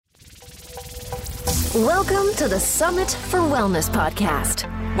Welcome to the Summit for Wellness podcast,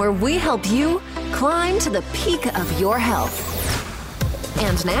 where we help you climb to the peak of your health.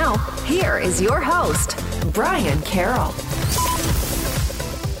 And now, here is your host, Brian Carroll.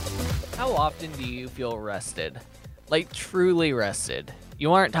 How often do you feel rested? Like truly rested?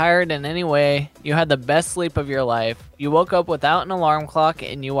 You aren't tired in any way, you had the best sleep of your life, you woke up without an alarm clock,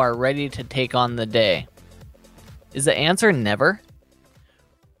 and you are ready to take on the day. Is the answer never?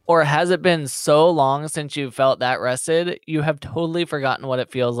 Or has it been so long since you felt that rested, you have totally forgotten what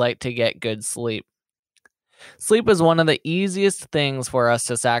it feels like to get good sleep? Sleep is one of the easiest things for us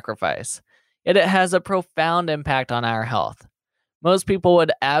to sacrifice, yet it has a profound impact on our health. Most people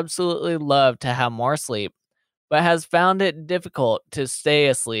would absolutely love to have more sleep, but has found it difficult to stay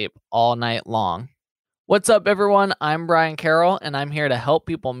asleep all night long. What's up, everyone? I'm Brian Carroll, and I'm here to help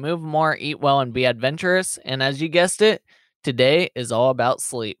people move more, eat well, and be adventurous. And as you guessed it, today is all about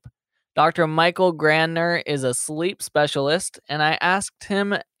sleep. Dr. Michael Grandner is a sleep specialist, and I asked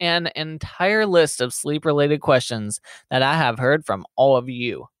him an entire list of sleep-related questions that I have heard from all of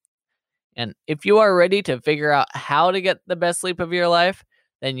you. And if you are ready to figure out how to get the best sleep of your life,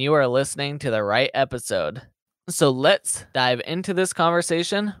 then you are listening to the right episode. So let's dive into this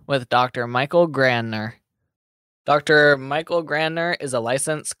conversation with Dr. Michael Grandner. Dr. Michael Grandner is a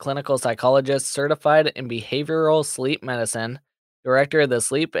licensed clinical psychologist certified in behavioral sleep medicine, director of the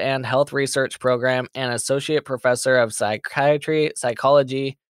Sleep and Health Research Program, and associate professor of psychiatry,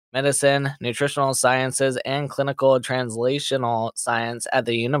 psychology, medicine, nutritional sciences, and clinical translational science at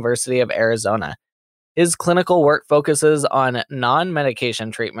the University of Arizona. His clinical work focuses on non-medication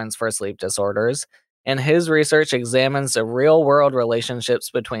treatments for sleep disorders, and his research examines the real-world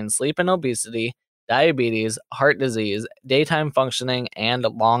relationships between sleep and obesity, diabetes, heart disease, daytime functioning, and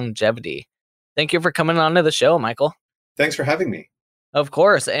longevity. Thank you for coming on to the show, Michael. Thanks for having me. Of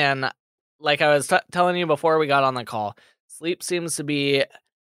course, and like I was telling you before we got on the call, sleep seems to be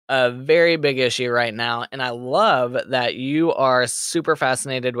a very big issue right now, and I love that you are super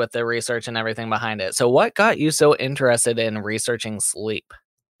fascinated with the research and everything behind it. So what got you so interested in researching sleep?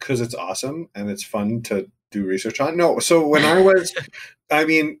 Because it's awesome and it's fun to do research on. No, so when I was,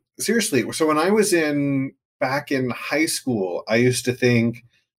 seriously, so when I was back in high school, I used to think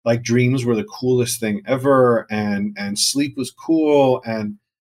like dreams were the coolest thing ever, and sleep was cool. And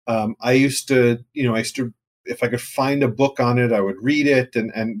I used to, if I could find a book on it, I would read it.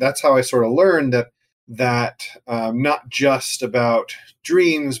 And that's how I sort of learned that not just about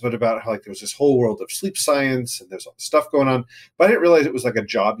dreams, but about how like there was this whole world of sleep science and there's all this stuff going on. But I didn't realize it was like a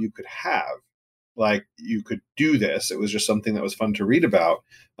job you could have. Like you could do this. It was just something that was fun to read about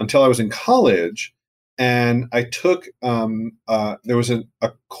until I was in college. And I took, there was a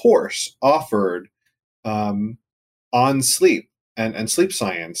course offered on sleep and sleep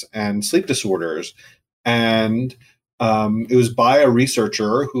science and sleep disorders. And it was by a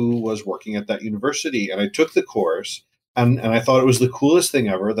researcher who was working at that university. And I took the course and I thought it was the coolest thing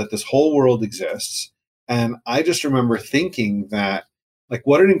ever that this whole world exists. And I just remember thinking that, like,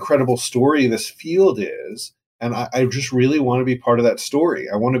 what an incredible story this field is. And I just really want to be part of that story.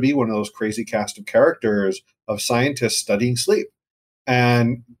 I want to be one of those crazy cast of characters of scientists studying sleep.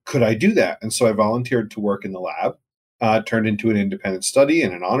 And could I do that? And so I volunteered to work in the lab, turned into an independent study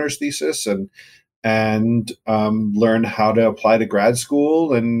and an honors thesis, and learned how to apply to grad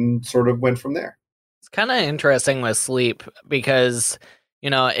school and sort of went from there. It's kind of interesting with sleep because,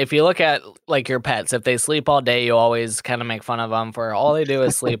 if you look at like your pets, if they sleep all day, you always kind of make fun of them for all they do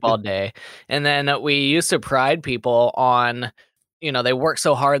is sleep all day. And then we used to pride people on, they work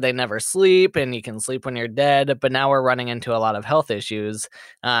so hard, they never sleep and you can sleep when you're dead. But now we're running into a lot of health issues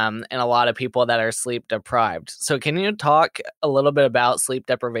and a lot of people that are sleep deprived. So can you talk a little bit about sleep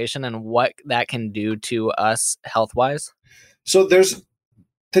deprivation and what that can do to us health-wise? So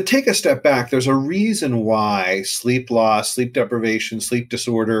to take a step back, there's a reason why sleep loss, sleep deprivation, sleep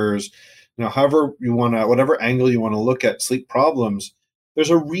disorders, however you want to, whatever angle you want to look at sleep problems, there's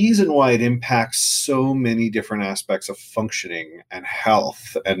a reason why it impacts so many different aspects of functioning and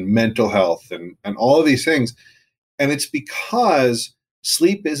health and mental health and all of these things. And it's because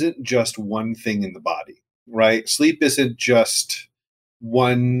sleep isn't just one thing in the body, right? Sleep isn't just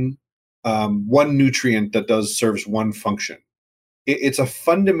one nutrient that serves one function. It's a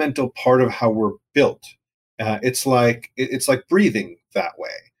fundamental part of how we're built. It's like breathing that way,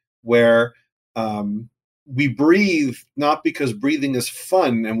 where we breathe not because breathing is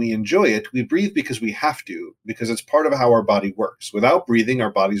fun and we enjoy it. We breathe because we have to, because it's part of how our body works. Without breathing,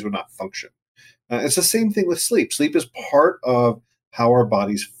 our bodies would not function. It's the same thing with sleep. Sleep is part of how our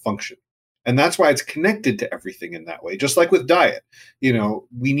bodies function. And that's why it's connected to everything in that way. Just like with diet,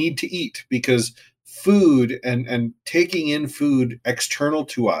 we need to eat because food and taking in food external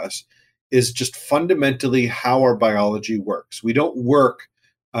to us is just fundamentally how our biology works. We don't work,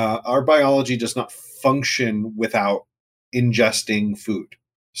 our biology does not function without ingesting food.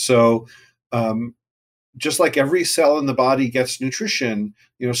 So, just like every cell in the body gets nutrition,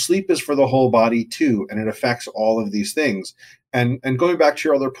 sleep is for the whole body too, and it affects all of these things. And going back to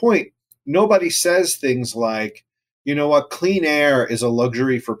your other point, nobody says things like, clean air is a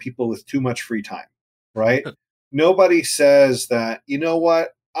luxury for people with too much free time, right? Nobody says that,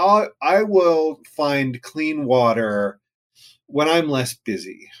 I will find clean water when I'm less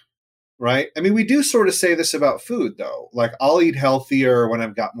busy, right? I mean, we do sort of say this about food, though. Like, I'll eat healthier when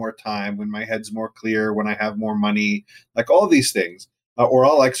I've got more time, when my head's more clear, when I have more money, like all these things. Or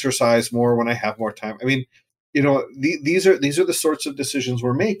I'll exercise more when I have more time. I mean, these are the sorts of decisions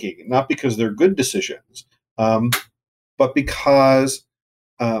we're making, not because they're good decisions, but because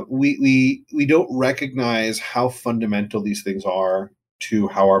we don't recognize how fundamental these things are to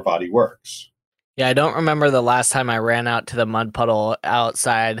how our body works. Yeah, I don't remember the last time I ran out to the mud puddle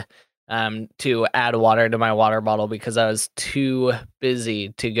outside to add water to my water bottle because I was too busy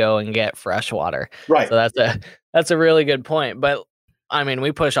to go and get fresh water. Right. So that's a really good point. But I mean,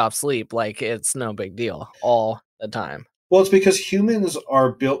 we push off sleep like it's no big deal all the time. Well, it's because humans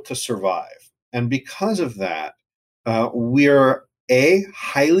are built to survive. And because of that, we're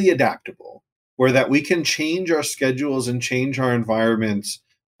highly adaptable, where that we can change our schedules and change our environments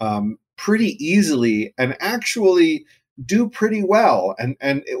pretty easily and actually do pretty well. And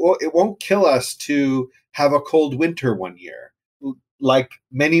it won't kill us to have a cold winter one year. Like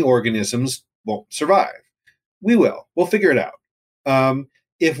many organisms won't survive. We will. We'll figure it out.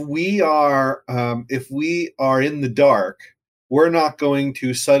 If we are in the dark, we're not going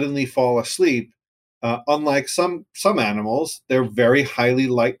to suddenly fall asleep. Unlike some animals, they're very highly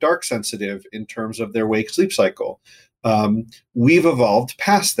light dark sensitive in terms of their wake sleep cycle. We've evolved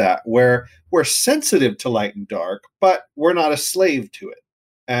past that, where we're sensitive to light and dark, but we're not a slave to it.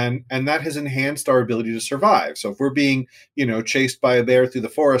 And that has enhanced our ability to survive. So if we're being, chased by a bear through the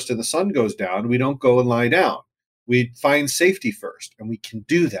forest and the sun goes down, we don't go and lie down. We find safety first, and we can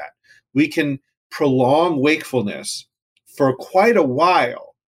do that. We can prolong wakefulness for quite a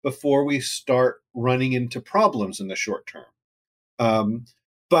while before we start running into problems in the short term.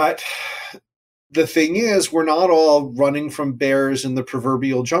 But the thing is, we're not all running from bears in the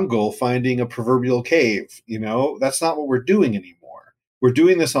proverbial jungle, finding a proverbial cave. That's not what we're doing anymore. We're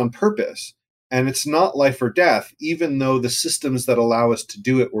doing this on purpose, and it's not life or death, even though the systems that allow us to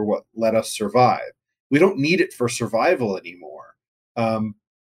do it were what let us survive. We don't need it for survival anymore.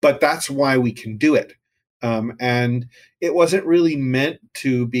 But that's why we can do it. And it wasn't really meant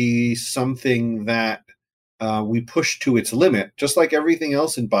to be something that we push to its limit. Just like everything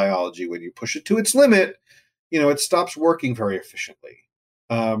else in biology, when you push it to its limit, it stops working very efficiently.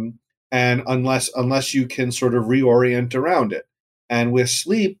 And unless you can sort of reorient around it. And with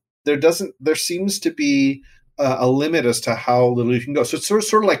sleep, there seems to be a limit as to how little you can go. So it's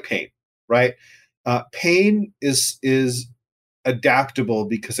sort of like pain, right? Pain is adaptable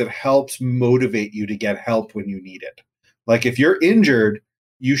because it helps motivate you to get help when you need it. Like if you're injured,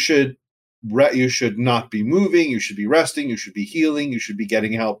 you should not be moving. You should be resting. You should be healing. You should be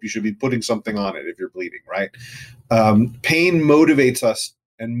getting help. You should be putting something on it if you're bleeding, right? Pain motivates us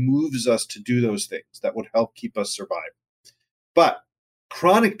and moves us to do those things that would help keep us survive. But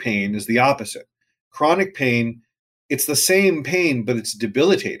chronic pain is the opposite. Chronic pain, it's the same pain, but it's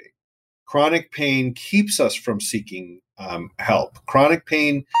debilitating. Chronic pain keeps us from seeking help. Chronic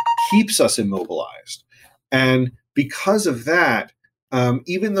pain keeps us immobilized. And because of that,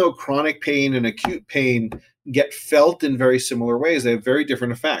 even though chronic pain and acute pain get felt in very similar ways, they have very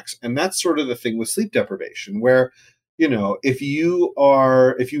different effects. And that's sort of the thing with sleep deprivation, where, if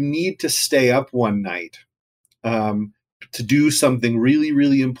you need to stay up one night to do something really,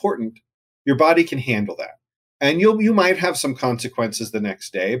 really important, your body can handle that. And you might have some consequences the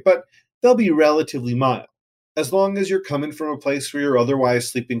next day, but they'll be relatively mild, as long as you're coming from a place where you're otherwise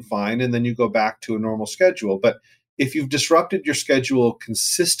sleeping fine and then you go back to a normal schedule. But if you've disrupted your schedule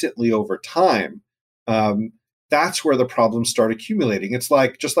consistently over time, that's where the problems start accumulating. It's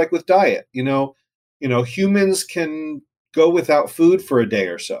just like with diet, humans can go without food for a day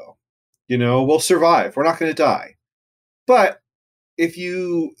or so. We'll survive. We're not going to die. But if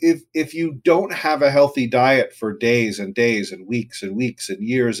you don't have a healthy diet for days and days and weeks and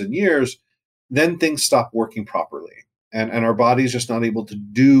years, then things stop working properly. And our body's just not able to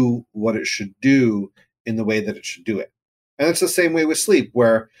do what it should do in the way that it should do it. And it's the same way with sleep,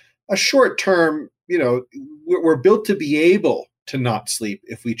 where a short term, we're built to be able to not sleep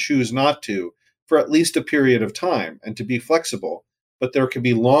if we choose not to. for at least a period of time and to be flexible. But there can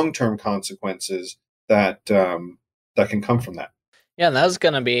be long-term consequences that that can come from that. Yeah, and that was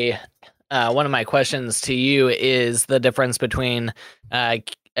going to be one of my questions to you is the difference between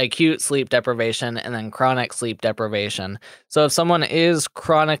acute sleep deprivation and then chronic sleep deprivation. So if someone is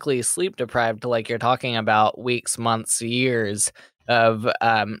chronically sleep deprived, like you're talking about weeks, months, years of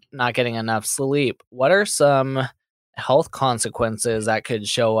not getting enough sleep, what are some health consequences that could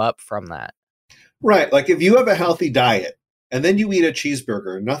show up from that? Right. Like if you have a healthy diet and then you eat a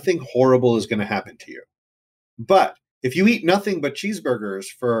cheeseburger, nothing horrible is going to happen to you. But if you eat nothing but cheeseburgers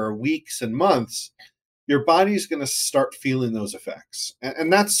for weeks and months, your body's going to start feeling those effects.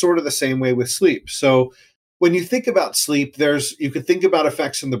 And that's sort of the same way with sleep. So when you think about sleep, you could think about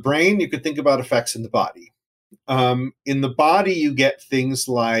effects in the brain, you could think about effects in the body. In the body, you get things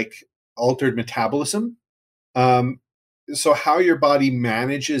like altered metabolism. So how your body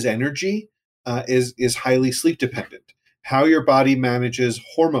manages energy is highly sleep dependent. How your body manages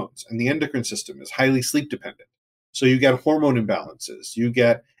hormones and the endocrine system is highly sleep dependent. So you get hormone imbalances, you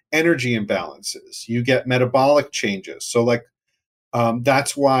get energy imbalances, you get metabolic changes. So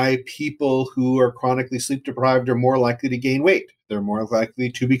that's why people who are chronically sleep deprived are more likely to gain weight. They're more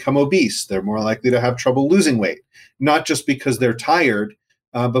likely to become obese. They're more likely to have trouble losing weight, not just because they're tired,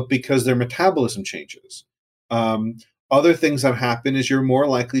 but because their metabolism changes. Other things that happen is you're more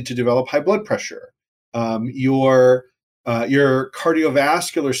likely to develop high blood pressure. Your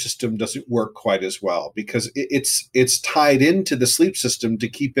cardiovascular system doesn't work quite as well because it's tied into the sleep system to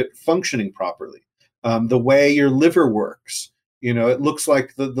keep it functioning properly. The way your liver works, it looks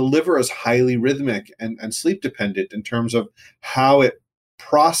like the liver is highly rhythmic and sleep dependent in terms of how it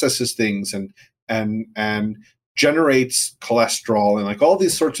processes things and generates cholesterol and like all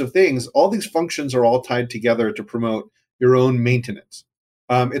these sorts of things. All these functions are all tied together to promote your own maintenance.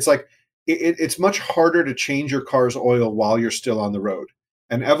 It's like it's much harder to change your car's oil while you're still on the road.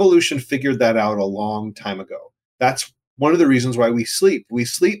 And evolution figured that out a long time ago. That's one of the reasons why we sleep. We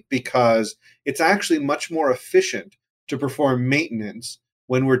sleep because it's actually much more efficient to perform maintenance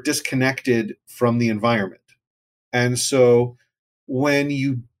when we're disconnected from the environment. And so when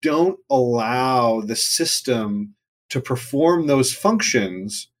you don't allow the system to perform those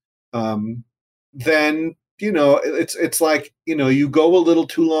functions, then it's like, you go a little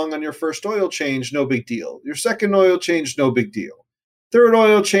too long on your first oil change, no big deal. Your second oil change, no big deal. Third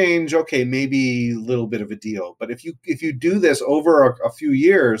oil change, okay, maybe a little bit of a deal. But if you do this over a few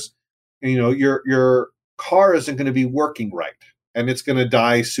years, your car isn't going to be working right, and it's going to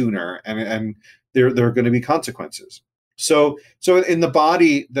die sooner, and there are going to be consequences. So in the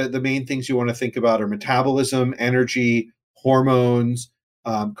body, the main things you want to think about are metabolism, energy, hormones,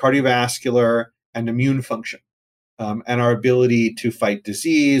 cardiovascular, and immune function, and our ability to fight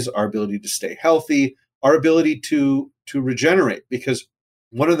disease, our ability to stay healthy, our ability to regenerate. Because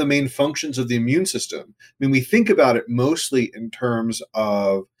one of the main functions of the immune system, we think about it mostly in terms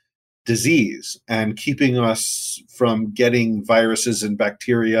of disease and keeping us from getting viruses and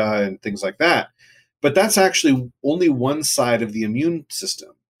bacteria and things like that. But that's actually only one side of the immune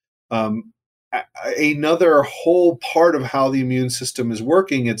system. Another whole part of how the immune system is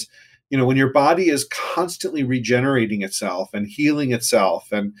working, it's when your body is constantly regenerating itself and healing itself,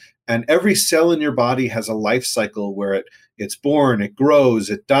 and every cell in your body has a life cycle where it's born, it grows,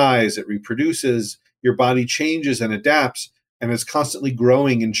 it dies, it reproduces, your body changes and adapts, and it's constantly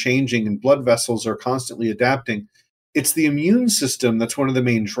growing and changing, and blood vessels are constantly adapting. It's the immune system that's one of the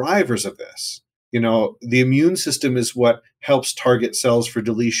main drivers of this. The immune system is what helps target cells for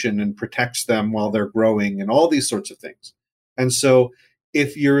deletion and protects them while they're growing and all these sorts of things. And so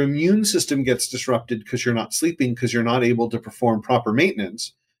if your immune system gets disrupted because you're not sleeping, because you're not able to perform proper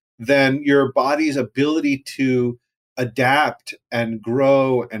maintenance, then your body's ability to adapt and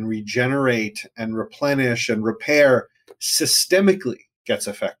grow and regenerate and replenish and repair systemically gets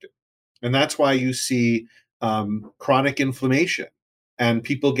affected. And that's why you see chronic inflammation and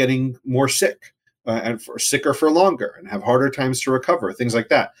people getting more sick and sicker for longer and have harder times to recover, things like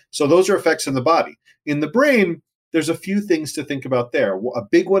that. So those are effects in the body. In the brain, there's a few things to think about there. A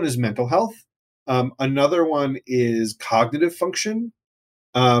big one is mental health. Another one is cognitive function.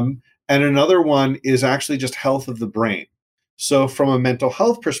 And another one is actually just health of the brain. So from a mental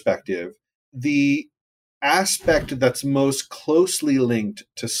health perspective, the aspect that's most closely linked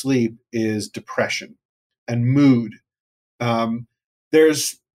to sleep is depression and mood.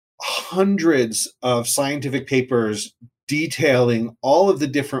 There's hundreds of scientific papers detailing all of the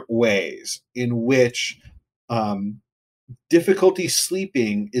different ways in which difficulty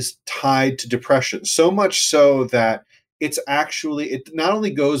sleeping is tied to depression. So much so that it's actually, it not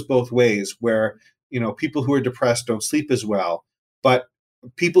only goes both ways where, people who are depressed don't sleep as well, but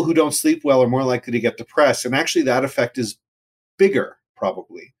people who don't sleep well are more likely to get depressed. And actually that effect is bigger,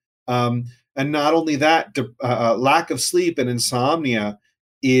 probably. And not only that, lack of sleep and insomnia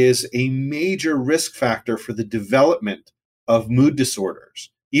is a major risk factor for the development of mood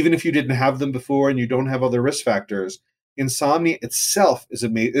disorders. Even if you didn't have them before and you don't have other risk factors, insomnia itself is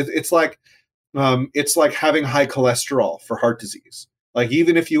it's like having high cholesterol for heart disease. Like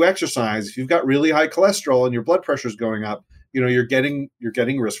even if you exercise, if you've got really high cholesterol and your blood pressure is going up, you're getting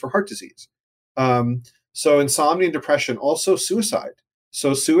risk for heart disease. So insomnia and depression, also suicide.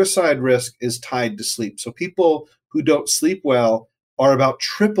 So suicide risk is tied to sleep. So people who don't sleep well are about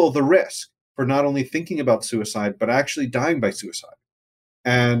triple the risk for not only thinking about suicide, but actually dying by suicide.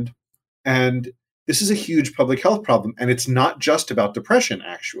 And this is a huge public health problem. And it's not just about depression,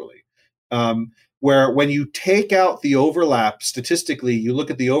 actually. Where when you take out the overlap, statistically, you look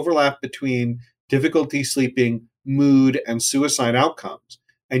at the overlap between difficulty sleeping, mood, and suicide outcomes,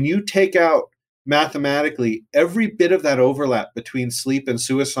 and you take out mathematically every bit of that overlap between sleep and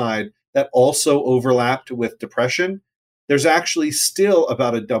suicide that also overlapped with depression, there's actually still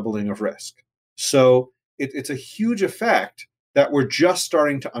about a doubling of risk. So it's a huge effect that we're just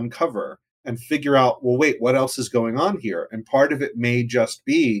starting to uncover and figure out, well, wait, what else is going on here? And part of it may just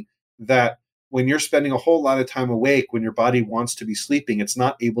be that when you're spending a whole lot of time awake, when your body wants to be sleeping, it's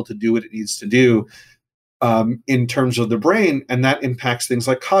not able to do what it needs to do in terms of the brain. And that impacts things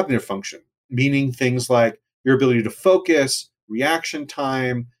like cognitive function, meaning things like your ability to focus, reaction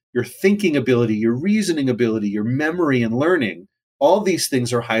time, your thinking ability, your reasoning ability, your memory and learning. All these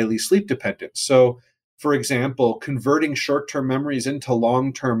things are highly sleep dependent. So, for example, converting short-term memories into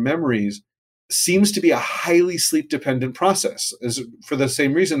long-term memories seems to be a highly sleep-dependent process. For the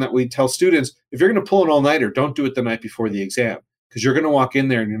same reason that we tell students, if you're going to pull an all-nighter, don't do it the night before the exam, because you're going to walk in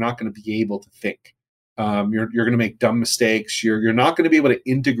there and you're not going to be able to think. You're going to make dumb mistakes. You're not going to be able to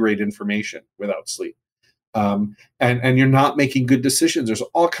integrate information without sleep. And you're not making good decisions. There's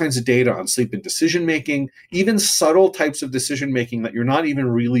all kinds of data on sleep and decision-making, even subtle types of decision-making that you're not even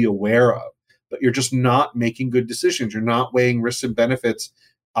really aware of, but you're just not making good decisions. You're not weighing risks and benefits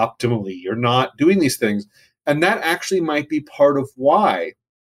optimally. You're not doing these things. And that actually might be part of why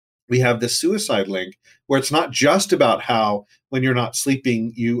we have this suicide link, where it's not just about how when you're not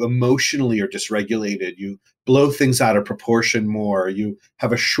sleeping, you emotionally are dysregulated, you blow things out of proportion more, you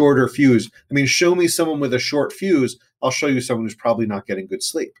have a shorter fuse. I mean, show me someone with a short fuse, I'll show you someone who's probably not getting good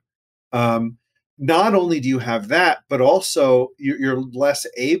sleep. Not only do you have that, but also you're less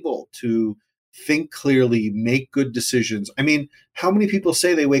able to think clearly, make good decisions. I mean, how many people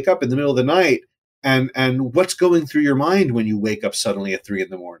say they wake up in the middle of the night and what's going through your mind when you wake up suddenly at 3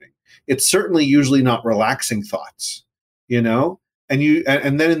 a.m? It's certainly usually not relaxing thoughts, and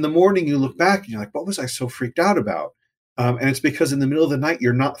then in the morning you look back and you're like, what was I so freaked out about? And it's because in the middle of the night,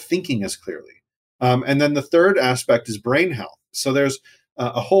 you're not thinking as clearly. And then the third aspect is brain health. So there's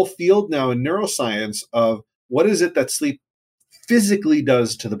a whole field now in neuroscience of what is it that sleep physically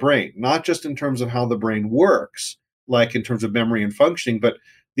does to the brain, not just in terms of how the brain works, like in terms of memory and functioning, but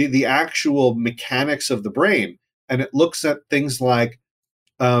the actual mechanics of the brain. And it looks at things like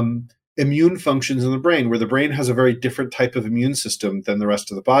immune functions in the brain, where the brain has a very different type of immune system than the rest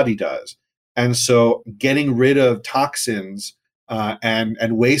of the body does. And so getting rid of toxins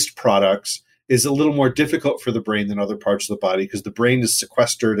and waste products is a little more difficult for the brain than other parts of the body, because the brain is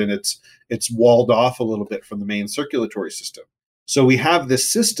sequestered and it's walled off a little bit from the main circulatory system. So we have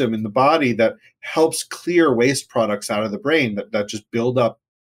this system in the body that helps clear waste products out of the brain that just build up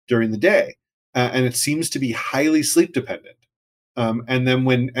during the day. And it seems to be highly sleep dependent. And then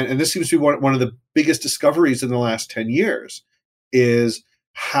and this seems to be one of the biggest discoveries in the last 10 years is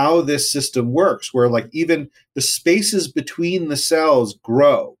how this system works, where like even the spaces between the cells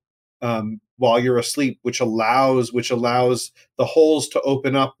grow while you're asleep, which allows the holes to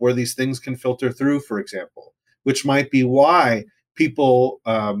open up where these things can filter through, for example, which might be why people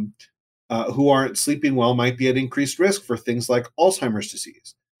who aren't sleeping well might be at increased risk for things like Alzheimer's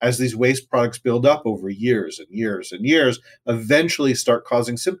disease, as these waste products build up over years and years and years, eventually start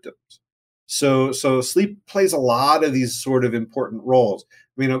causing symptoms. So sleep plays a lot of these sort of important roles.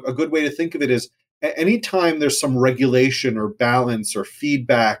 I mean, a good way to think of it is anytime there's some regulation or balance or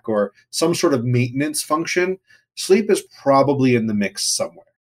feedback or some sort of maintenance function, sleep is probably in the mix somewhere.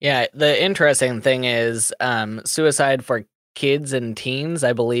 Yeah, the interesting thing is suicide for kids and teens,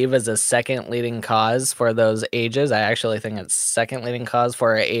 I believe, is a second leading cause for those ages. I actually think it's second leading cause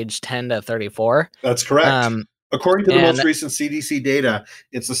for age 10 to 34. That's correct. According to the And most recent CDC data,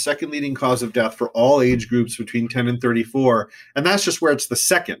 it's the second leading cause of death for all age groups between 10 and 34. And that's just where it's the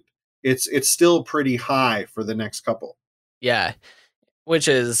second. It's still pretty high for the next couple. yeah, which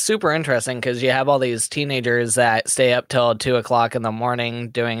is super interesting because you have all these teenagers that stay up till 2 o'clock in the morning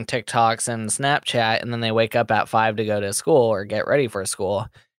doing TikToks and Snapchat, and then they wake up at 5 to go to school or get ready for school.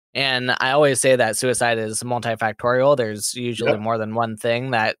 And I always say that suicide is multifactorial. There's usually more than one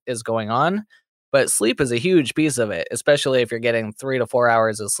thing that is going on, but sleep is a huge piece of it, especially if you're getting 3 to 4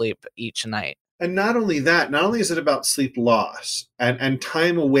 hours of sleep each night. And not only that, not only is it about sleep loss and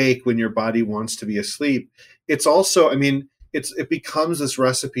time awake when your body wants to be asleep, it's also, I mean, it becomes this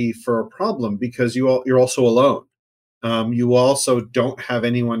recipe for a problem because you're also alone. You also don't have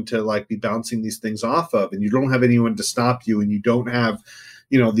anyone to like be bouncing these things off of, and you don't have anyone to stop you, and you don't have,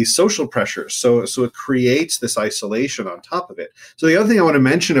 these social pressures. So it creates this isolation on top of it. So the other thing I want to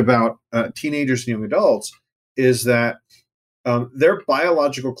mention about teenagers and young adults is that their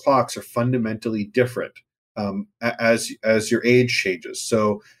biological clocks are fundamentally different as your age changes.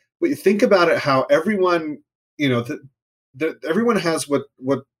 So when you think about it, how everyone, everyone has what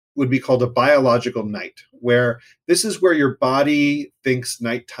would be called a biological night, where this is where your body thinks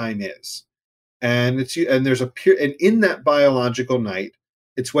nighttime is, and there's and in that biological night,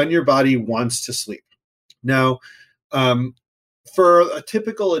 it's when your body wants to sleep. Now, for a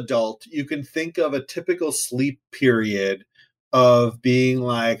typical adult, you can think of a typical sleep period of being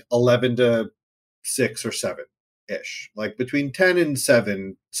like 11 to 6 or 7 ish, like between 10 and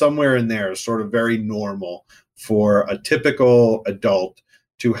 7, somewhere in there is sort of very normal for a typical adult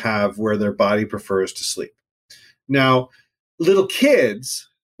to have where their body prefers to sleep. Now, little kids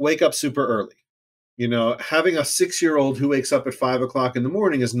wake up super early. Having a 6-year-old who wakes up at 5 o'clock in the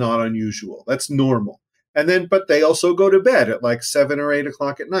morning is not unusual. That's normal. But they also go to bed at like 7 or 8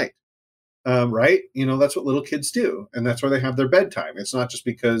 o'clock at night. Right? That's what little kids do. And that's where they have their bedtime. It's not just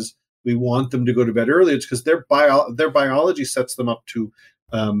because we want them to go to bed early. It's because their biology sets them up to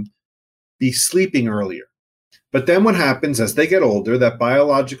be sleeping earlier. But then what happens as they get older, that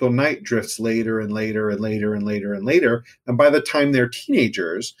biological night drifts later and later and later and later and later. And by the time they're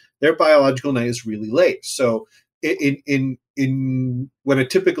teenagers, their biological night is really late. So in when a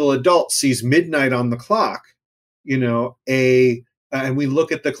typical adult sees midnight on the clock, and we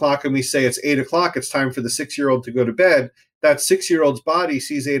look at the clock and we say it's 8 o'clock, it's time for the 6-year-old to go to bed. That 6-year-old's body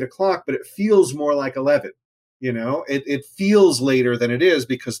sees 8 o'clock, but it feels more like 11. It feels later than it is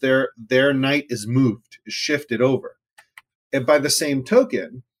because their night is moved, is shifted over. And by the same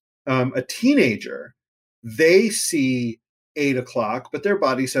token, a teenager, they see 8 o'clock, but their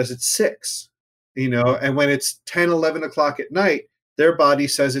body says it's 6, and when it's 10, 11 o'clock at night, their body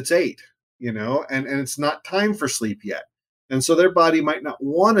says it's 8, and it's not time for sleep yet. And so their body might not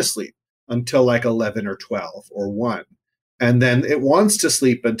want to sleep until like 11 or 12 or 1. And then it wants to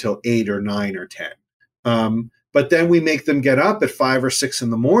sleep until 8 or 9 or 10. But then we make them get up at 5 or 6 in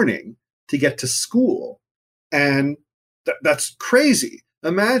the morning to get to school. And that's crazy.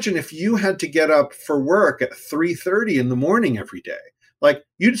 Imagine if you had to get up for work at 3:30 in the morning every day. Like,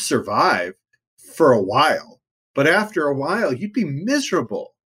 you'd survive for a while, but after a while, you'd be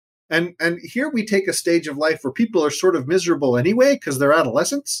miserable. And here we take a stage of life where people are sort of miserable anyway because they're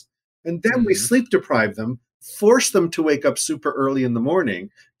adolescents. And then we sleep deprive them, force them to wake up super early in the morning,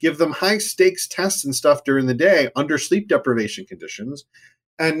 give them high stakes tests and stuff during the day under sleep deprivation conditions,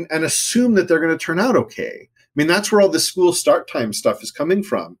 and assume that they're going to turn out okay. I mean, that's where all the school start time stuff is coming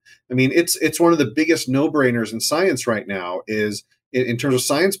from. I mean, it's one of the biggest no-brainers in science right now is in terms of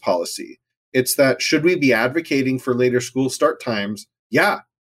science policy. It's that, should we be advocating for later school start times? Yeah.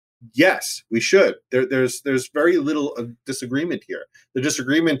 Yes, we should. There's very little disagreement here. The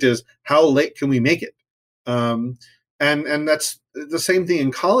disagreement is, how late can we make it? And that's the same thing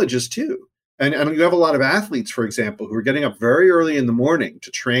in colleges too. And you have a lot of athletes, for example, who are getting up very early in the morning to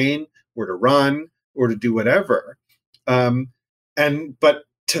train or to run or to do whatever. But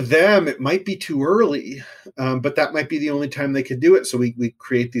to them, it might be too early, but that might be the only time they could do it. So we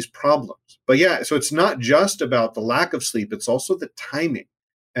create these problems. But yeah, so it's not just about the lack of sleep; it's also the timing.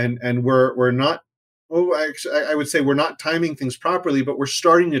 And we're not. Oh, I would say we're not timing things properly, but we're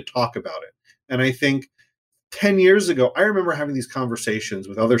starting to talk about it. And I think 10 years ago, I remember having these conversations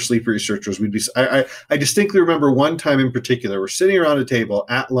with other sleep researchers. I distinctly remember one time in particular, we're sitting around a table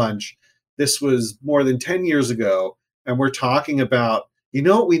at lunch. This was more than 10 years ago. And we're talking about,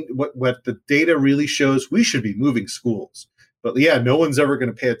 what the data really shows, we should be moving schools. But yeah, no one's ever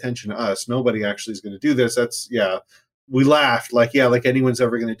going to pay attention to us. Nobody actually is going to do this. We laughed like anyone's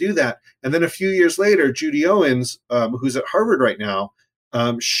ever going to do that. And then a few years later, Judy Owens, who's at Harvard right now,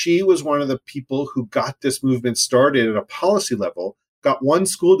 She was one of the people who got this movement started at a policy level, got one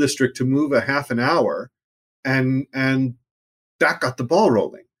school district to move a half an hour, and that got the ball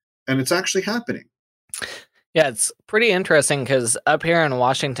rolling. And it's actually happening. Yeah, it's pretty interesting because up here in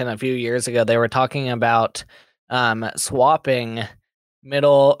Washington a few years ago, they were talking about swapping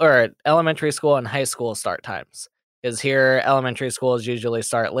middle or elementary school and high school start times. Because here, elementary schools usually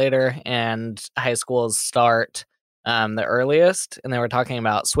start later and high schools start the earliest. And they were talking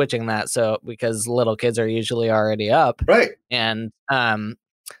about switching that because little kids are usually already up. Right. And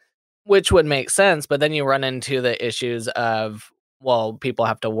which would make sense. But then you run into the issues of, well, people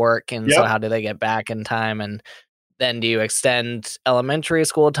have to work, and so how do they get back in time? And then do you extend elementary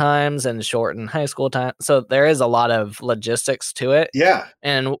school times and shorten high school time? So there is a lot of logistics to it. Yeah.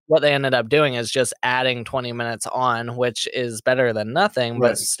 And what they ended up doing is just adding 20 minutes on, which is better than nothing,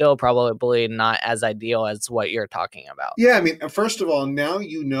 but still probably not as ideal as what you're talking about. Yeah, I mean, first of all, now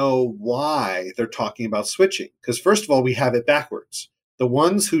you know why they're talking about switching. Because first of all, we have it backwards. The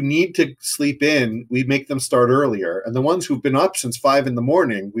ones who need to sleep in, we make them start earlier. And the ones who've been up since 5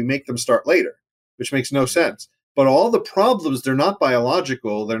 a.m, we make them start later, which makes no sense. But all the problems, they're not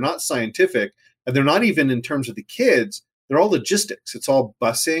biological, they're not scientific, and they're not even in terms of the kids. They're all logistics. It's all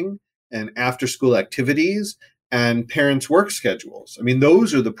busing and after-school activities and parents' work schedules. I mean,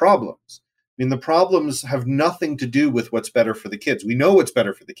 those are the problems. I mean, the problems have nothing to do with what's better for the kids. We know what's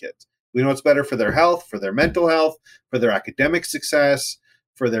better for the kids. We know what's better for their health, for their mental health, for their academic success,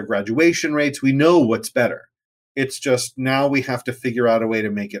 for their graduation rates. We know what's better. It's just now we have to figure out a way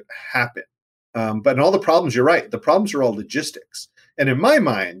to make it happen. But in all the problems, you're right. The problems are all logistics. And in my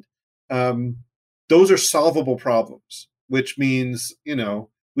mind, those are solvable problems, which means,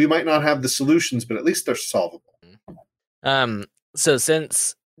 we might not have the solutions, but at least they're solvable. So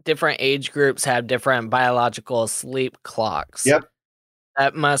since different age groups have different biological sleep clocks. Yep.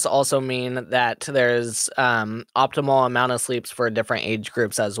 That must also mean that there's optimal amount of sleeps for different age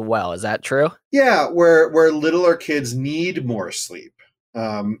groups as well. Is that true? Yeah, where littler kids need more sleep,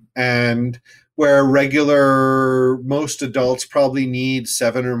 and where most adults probably need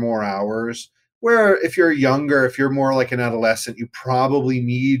 7 or more hours. Where if you're younger, if you're more like an adolescent, you probably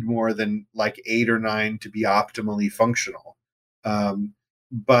need more than like 8 or 9 to be optimally functional. And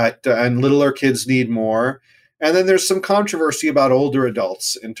littler kids need more. And then there's some controversy about older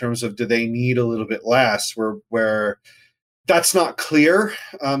adults in terms of do they need a little bit less, where that's not clear.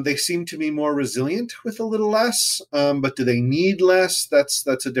 They seem to be more resilient with a little less, but do they need less? That's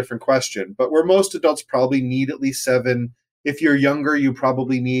a different question. But where most adults probably need at least 7. If you're younger,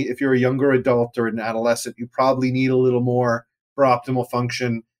 if you're a younger adult or an adolescent, you probably need a little more for optimal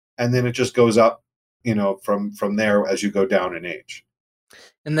function. And then it just goes up, from there as you go down in age.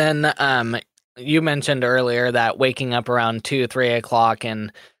 And then you mentioned earlier that waking up around 2, 3 o'clock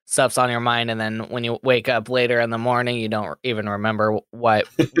and stuff's on your mind. And then when you wake up later in the morning, you don't even remember what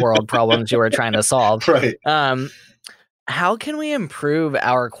world problems you were trying to solve. Right. How can we improve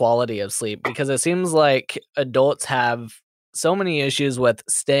our quality of sleep? Because it seems like adults have so many issues with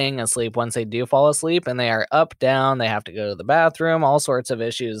staying asleep once they do fall asleep, and they are up, down, they have to go to the bathroom, all sorts of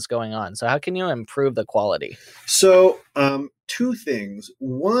issues going on. So how can you improve the quality? So 2 things.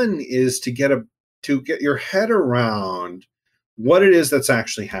 One is to get your head around what it is that's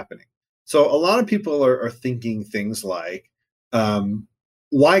actually happening. So a lot of people are thinking things like,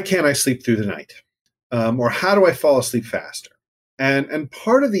 why can't I sleep through the night? Or how do I fall asleep faster? And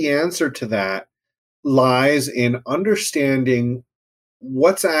part of the answer to that lies in understanding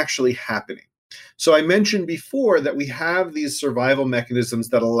what's actually happening. So I mentioned before that we have these survival mechanisms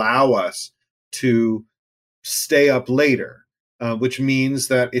that allow us to stay up later, which means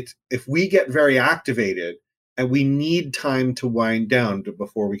that if we get very activated and we need time to wind down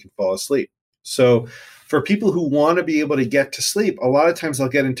before we can fall asleep. So for people who want to be able to get to sleep, a lot of times they'll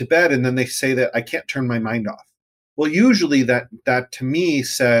get into bed and then they say that I can't turn my mind off. Well, usually that to me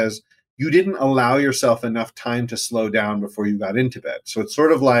says you didn't allow yourself enough time to slow down before you got into bed. So it's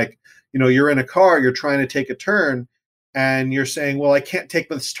sort of like, you're in a car, you're trying to take a turn and you're saying, well, I can't take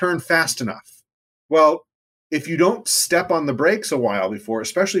this turn fast enough. Well, if you don't step on the brakes a while before,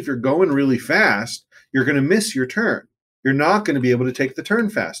 especially if you're going really fast, you're going to miss your turn. You're not going to be able to take the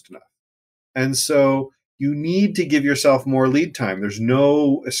turn fast enough. And so you need to give yourself more lead time. There's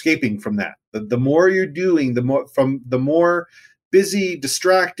no escaping from that. The more you're doing, the more busy,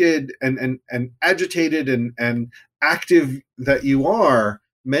 distracted, and agitated and active that you are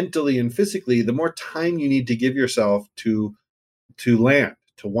mentally and physically, the more time you need to give yourself to land,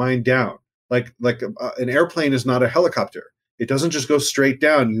 to wind down. Like an airplane is not a helicopter. It doesn't just go straight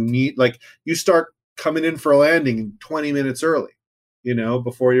down. You start coming in for a landing 20 minutes early.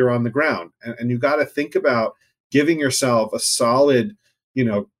 before you're on the ground. And you got to think about giving yourself a solid,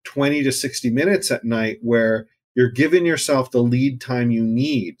 20 to 60 minutes at night where you're giving yourself the lead time you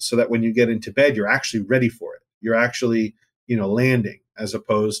need so that when you get into bed, you're actually ready for it. You're actually, landing as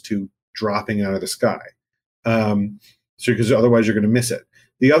opposed to dropping out of the sky. Because otherwise you're going to miss it.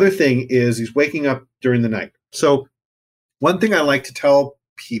 The other thing is he's waking up during the night. So one thing I like to tell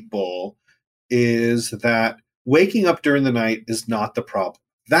people is that waking up during the night is not the problem.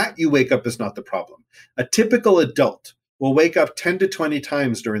 That you wake up is not the problem. A typical adult will wake up 10 to 20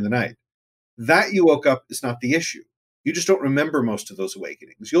 times during the night. That you woke up is not the issue. You just don't remember most of those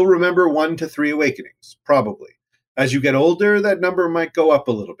awakenings. You'll remember 1 to 3 awakenings, probably. As you get older, that number might go up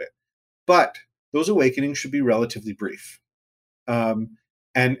a little bit. But those awakenings should be relatively brief.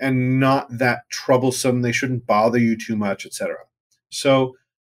 And not that troublesome. They shouldn't bother you too much, etc. So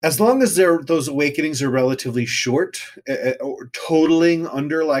as long as those awakenings are relatively short, or totaling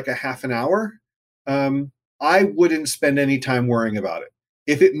under like a half an hour, I wouldn't spend any time worrying about it.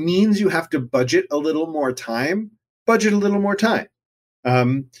 If it means you have to budget a little more time, budget a little more time.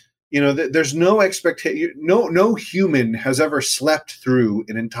 There's no expectation. No human has ever slept through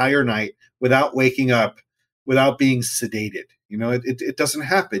an entire night without waking up, without being sedated. It doesn't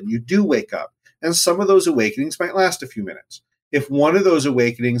happen. You do wake up. And some of those awakenings might last a few minutes. If one of those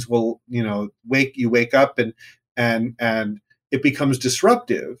awakenings will, wake up and it becomes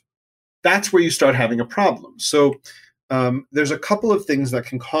disruptive, that's where you start having a problem. So there's a couple of things that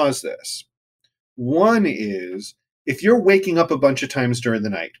can cause this. One is if you're waking up a bunch of times during the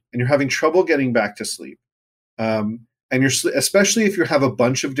night and you're having trouble getting back to sleep, and especially if you have a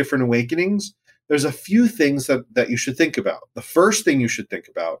bunch of different awakenings, there's a few things that you should think about. The first thing you should think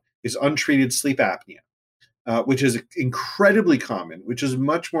about is untreated sleep apnea, which is incredibly common, which is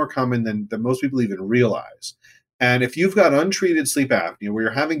much more common than most people even realize. And if you've got untreated sleep apnea where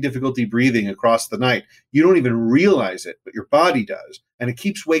you're having difficulty breathing across the night, you don't even realize it, but your body does. And it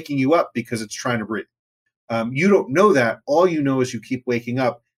keeps waking you up because it's trying to breathe. You don't know that. All you know is you keep waking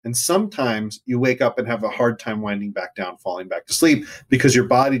up. And sometimes you wake up and have a hard time winding back down, falling back to sleep because your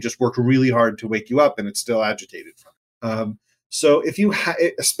body just worked really hard to wake you up and it's still agitated from it. So if you,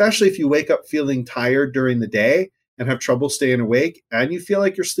 especially if you wake up feeling tired during the day and have trouble staying awake and you feel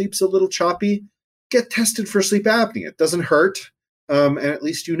like your sleep's a little choppy, get tested for sleep apnea. It doesn't hurt, and at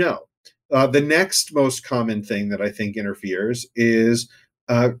least you know. The next most common thing that I think interferes is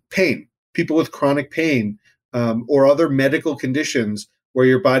pain. People with chronic pain or other medical conditions where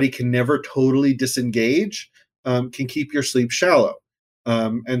your body can never totally disengage can keep your sleep shallow.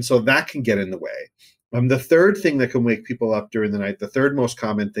 And so that can get in the way. The third thing that can wake people up during the night, the third most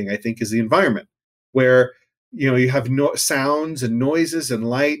common thing, I think, is the environment, where you have sounds and noises and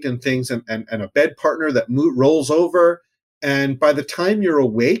light and things and a bed partner that rolls over. And by the time you're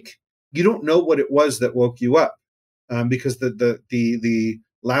awake, you don't know what it was that woke you up because the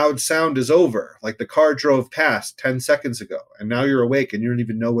loud sound is over. Like the car drove past 10 seconds ago and now you're awake and you don't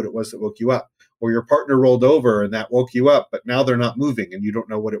even know what it was that woke you up. Or your partner rolled over and that woke you up, but now they're not moving and you don't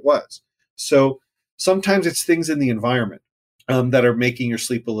know what it was. So sometimes it's things in the environment that are making your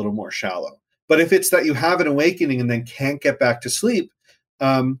sleep a little more shallow. But if it's that you have an awakening and then can't get back to sleep,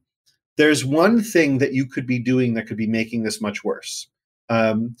 there's one thing that you could be doing that could be making this much worse.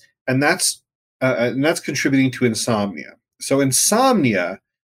 And that's contributing to insomnia. So insomnia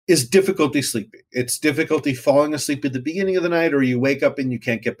is difficulty sleeping. It's difficulty falling asleep at the beginning of the night, or you wake up and you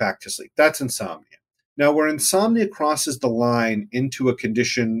can't get back to sleep. That's insomnia. Now, where insomnia crosses the line into a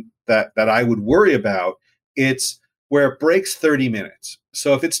condition that I would worry about, it's where it breaks 30 minutes.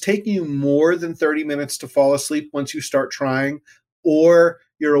 So if it's taking you more than 30 minutes to fall asleep once you start trying, or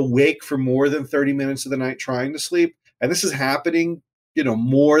you're awake for more than 30 minutes of the night trying to sleep, and this is happening,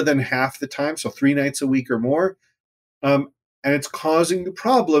 more than half the time, so 3 nights a week or more, and it's causing you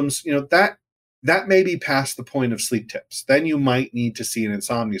problems, that may be past the point of sleep tips. Then you might need to see an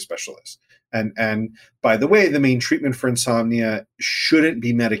insomnia specialist. And by the way, the main treatment for insomnia shouldn't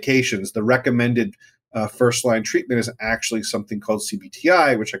be medications. The recommended first line treatment is actually something called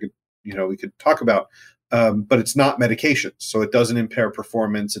CBTI, which we could talk about, but it's not medications. So it doesn't impair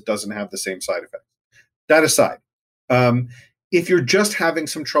performance. It doesn't have the same side effects. That aside, if you're just having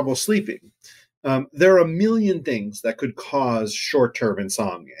some trouble sleeping, there are a million things that could cause short-term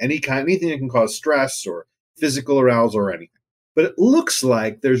insomnia. Anything that can cause stress or physical arousal or anything. But it looks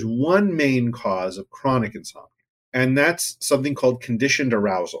like there's one main cause of chronic insomnia, and that's something called conditioned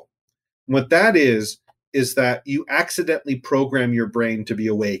arousal. What that is that you accidentally program your brain to be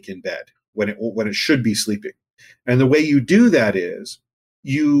awake in bed when it should be sleeping. And the way you do that is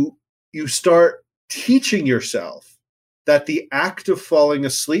you start teaching yourself that the act of falling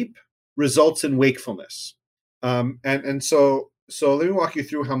asleep results in wakefulness. So let me walk you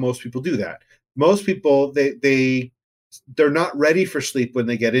through how most people do that. Most people, they're not ready for sleep when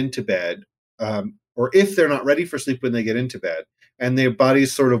they get into bed, or if they're not ready for sleep when they get into bed, and their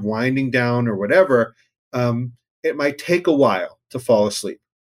body's sort of winding down or whatever, it might take a while to fall asleep,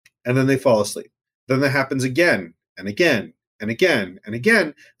 and then they fall asleep. Then that happens again and again and again and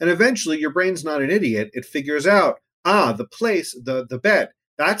again, and eventually your brain's not an idiot. It figures out, the place, the bed,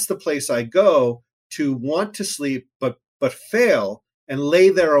 that's the place I go to want to sleep, but fail and lay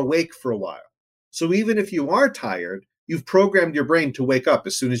there awake for a while. So even if you are tired, you've programmed your brain to wake up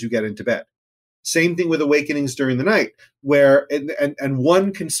as soon as you get into bed. Same thing with awakenings during the night, where and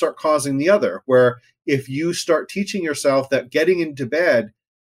one can start causing the other, where if you start teaching yourself that getting into bed,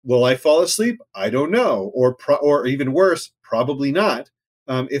 will I fall asleep? I don't know. Or even worse, probably not.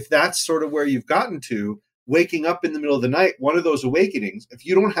 If that's sort of where you've gotten to, waking up in the middle of the night, one of those awakenings, if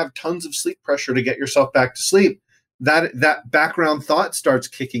you don't have tons of sleep pressure to get yourself back to sleep, that background thought starts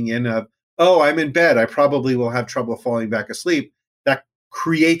kicking in of, oh, I'm in bed, I probably will have trouble falling back asleep. That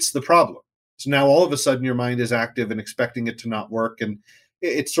creates the problem. So now all of a sudden your mind is active and expecting it to not work. And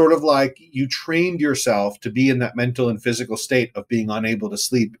it's sort of like you trained yourself to be in that mental and physical state of being unable to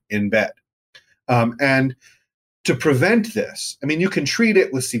sleep in bed. And to prevent this, I mean, you can treat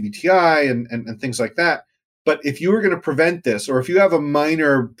it with CBTI and things like that. But if you were going to prevent this, or if you have a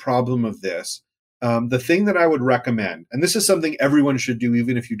minor problem of this, the thing that I would recommend, and this is something everyone should do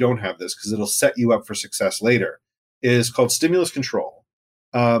even if you don't have this, because it'll set you up for success later, is called stimulus control.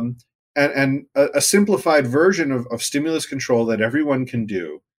 And a simplified version of stimulus control that everyone can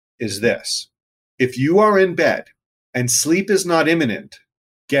do is this. If you are in bed and sleep is not imminent,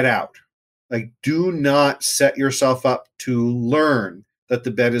 get out. Like, do not set yourself up to learn that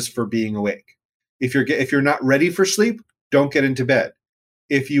the bed is for being awake. If you're not ready for sleep, don't get into bed.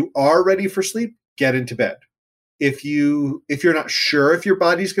 If you are ready for sleep, get into bed. If you're not sure if your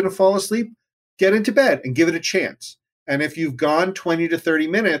body's going to fall asleep, get into bed and give it a chance. And if you've gone 20 to 30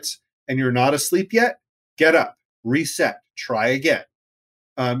 minutes and you're not asleep yet, get up, reset, try again.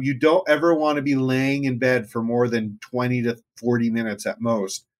 You don't ever want to be laying in bed for more than 20 to 40 minutes at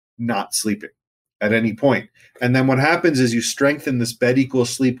most, not sleeping at any point. And then what happens is you strengthen this bed equals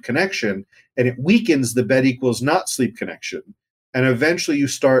sleep connection, and it weakens the bed equals not sleep connection. And eventually you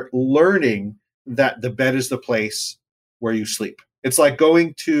start learning that the bed is the place where you sleep. It's like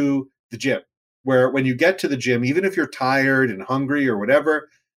going to the gym, where when you get to the gym, even if you're tired and hungry or whatever,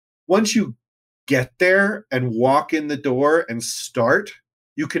 once you get there and walk in the door and start,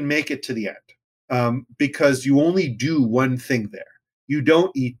 you can make it to the end, because you only do one thing there. You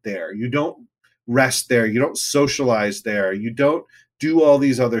don't eat there. You don't rest there. You don't socialize there. You don't do all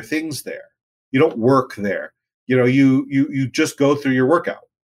these other things there. You don't work there. You just go through your workout.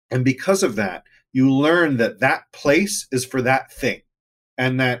 And because of that, you learn that place is for that thing.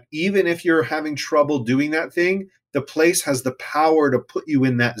 And that even if you're having trouble doing that thing, the place has the power to put you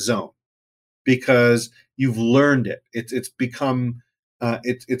in that zone because you've learned it. It's become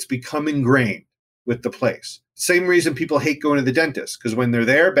ingrained with the place. Same reason people hate going to the dentist, because when they're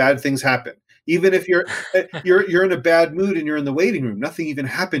there, bad things happen. Even if you're in a bad mood and you're in the waiting room, nothing even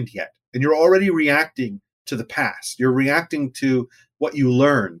happened yet, and you're already reacting to the past. You're reacting to what you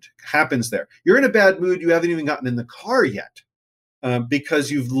learned happens there. You're in a bad mood. You haven't even gotten in the car yet, because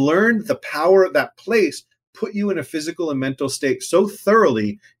you've learned the power of that place put you in a physical and mental state so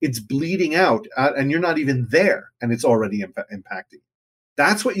thoroughly it's bleeding out, and you're not even there, and it's already impacting.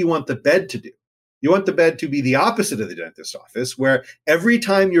 That's what you want the bed to do. You want the bed to be the opposite of the dentist office, where every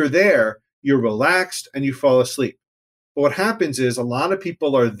time you're there, you're relaxed and you fall asleep. But what happens is a lot of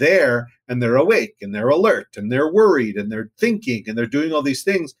people are there and they're awake and they're alert and they're worried and they're thinking and they're doing all these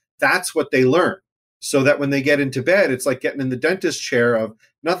things. That's what they learn. So that when they get into bed, it's like getting in the dentist chair of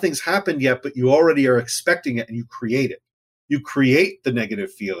nothing's happened yet, but you already are expecting it and you create it. You create the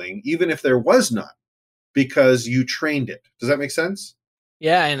negative feeling, even if there was none, because you trained it. Does that make sense?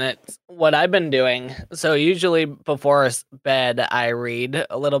 Yeah, and it's what I've been doing. So usually before bed, I read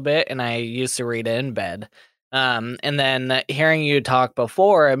a little bit, and I used to read in bed. And then hearing you talk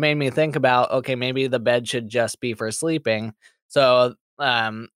before, it made me think about, okay, maybe the bed should just be for sleeping. So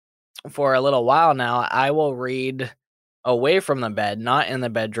for a little while now, I will read away from the bed, not in the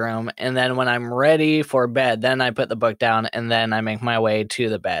bedroom. And then when I'm ready for bed, then I put the book down and then I make my way to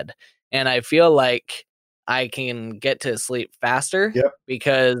the bed. And I feel like I can get to sleep faster. Yep.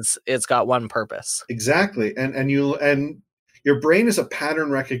 Because it's got one purpose. Exactly. And your brain is a pattern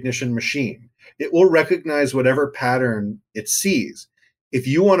recognition machine. It will recognize whatever pattern it sees. If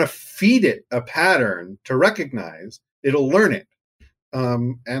you want to feed it a pattern to recognize, it'll learn it.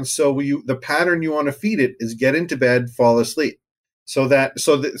 And so the pattern you want to feed it is get into bed, fall asleep.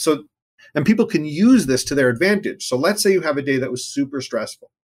 And people can use this to their advantage. So let's say you have a day that was super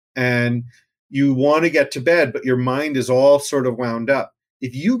stressful and you want to get to bed, but your mind is all sort of wound up.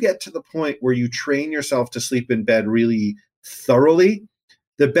 If you get to the point where you train yourself to sleep in bed really thoroughly,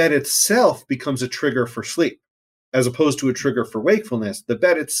 the bed itself becomes a trigger for sleep as opposed to a trigger for wakefulness. The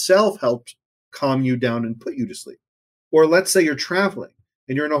bed itself helps calm you down and put you to sleep. Or let's say you're traveling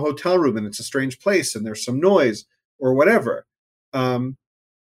and you're in a hotel room and it's a strange place and there's some noise or whatever.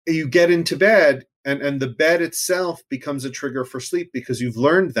 You get into bed and the bed itself becomes a trigger for sleep because you've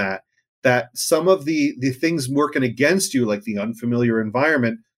learned that some of the things working against you, like the unfamiliar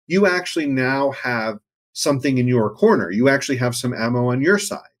environment, you actually now have something in your corner. You actually have some ammo on your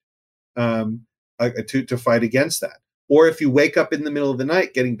side to fight against that. Or if you wake up in the middle of the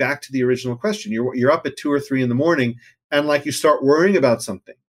night, getting back to the original question, you're up at 2 or 3 in the morning and like you start worrying about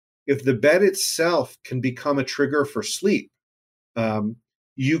something. If the bed itself can become a trigger for sleep,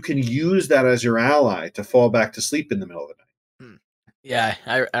 you can use that as your ally to fall back to sleep in the middle of the night. Yeah,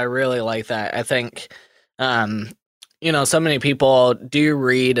 I really like that. I think, so many people do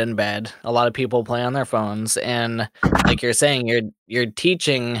read in bed. A lot of people play on their phones, and like you're saying, you're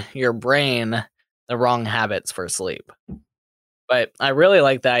teaching your brain the wrong habits for sleep. But I really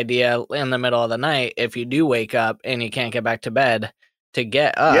like the idea in the middle of the night, if you do wake up and you can't get back to bed, to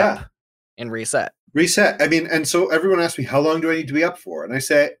get up and reset. Reset. I mean, and so everyone asks me, how long do I need to be up for? And I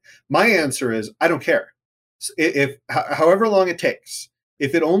say, my answer is, I don't care. If however long it takes,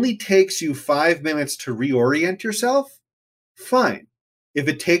 if it only takes you 5 minutes to reorient yourself, fine. If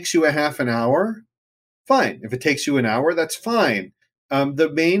it takes you a half an hour, fine. If it takes you an hour, that's fine. The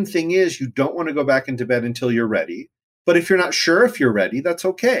main thing is you don't want to go back into bed until you're ready. But if you're not sure if you're ready, that's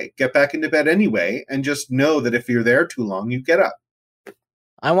okay. Get back into bed anyway, and just know that if you're there too long, you get up.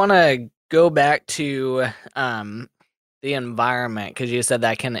 I want to go back to the environment, because you said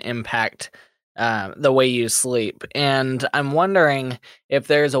that can impact the way you sleep. And I'm wondering if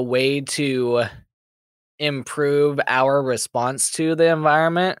there's a way to improve our response to the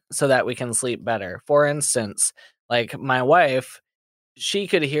environment so that we can sleep better. For instance, like my wife, she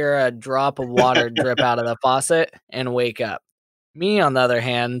could hear a drop of water drip out of the faucet and wake up. Me, on the other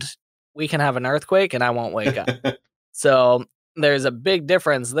hand, we can have an earthquake and I won't wake up. So there's a big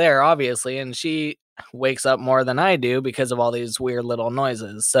difference there, obviously, and she wakes up more than I do because of all these weird little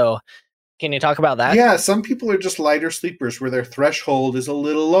noises. So can you talk about that? Yeah, some people are just lighter sleepers where their threshold is a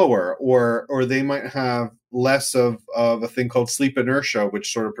little lower, or they might have less of a thing called sleep inertia,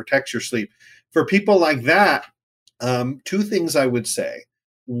 which sort of protects your sleep. For people like that, 2 things I would say.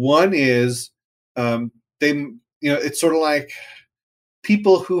 One is it's sort of like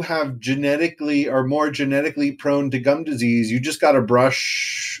people who have are more genetically prone to gum disease. You just got to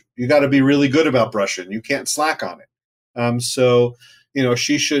brush. You got to be really good about brushing. You can't slack on it. So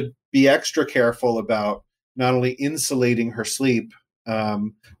she should be extra careful about not only insulating her sleep,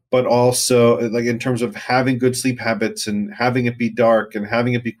 but also like in terms of having good sleep habits and having it be dark and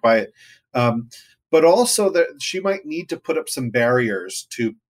having it be quiet. But also that she might need to put up some barriers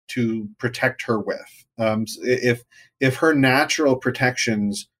to protect her with. If her natural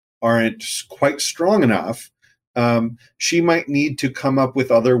protections aren't quite strong enough, she might need to come up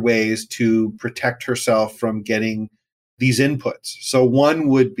with other ways to protect herself from getting these inputs. So one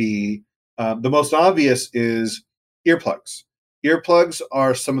would be, the most obvious is earplugs. Earplugs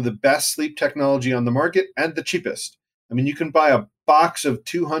are some of the best sleep technology on the market and the cheapest. I mean, you can buy a box of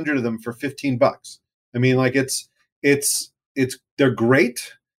 200 of them for $15. I mean, like they're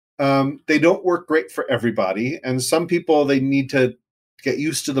great. They don't work great for everybody. And some people, they need to get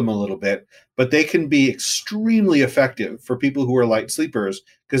used to them a little bit, but they can be extremely effective for people who are light sleepers,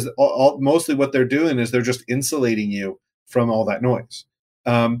 because mostly what they're doing is they're just insulating you from all that noise.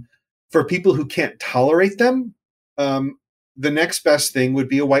 For people who can't tolerate them, the next best thing would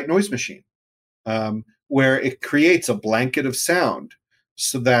be a white noise machine, where it creates a blanket of sound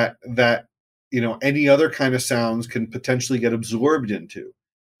so that any other kind of sounds can potentially get absorbed into.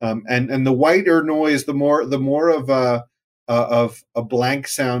 And the whiter noise, the more of a blank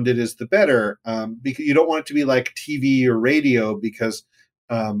sound it is, the better. Because you don't want it to be like TV or radio, because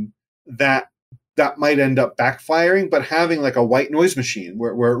that might end up backfiring. But having like a white noise machine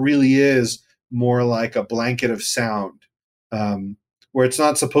where it really is more like a blanket of sound, where it's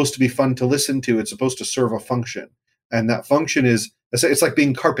not supposed to be fun to listen to, it's supposed to serve a function, and that function is, it's like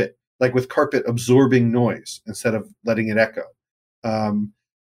being carpet, like with carpet absorbing noise instead of letting it echo.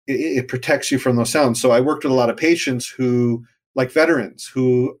 It protects you from those sounds. So I worked with a lot of patients who, like veterans,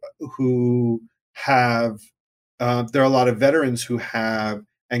 who have there are a lot of veterans who have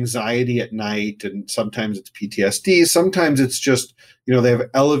anxiety at night, and sometimes it's PTSD. Sometimes it's just, they have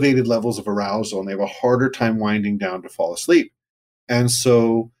elevated levels of arousal and they have a harder time winding down to fall asleep. And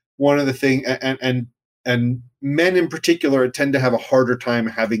so one of the things, and men in particular tend to have a harder time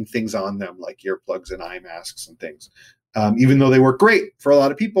having things on them like earplugs and eye masks and things, even though they work great for a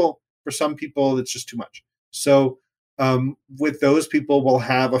lot of people. For some people, it's just too much. So with those people, we'll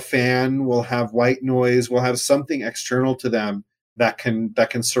have a fan, we'll have white noise, we'll have something external to them that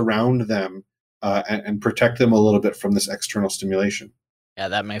can surround them and protect them a little bit from this external stimulation. Yeah,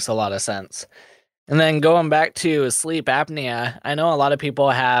 that makes a lot of sense. And then going back to sleep apnea, I know a lot of people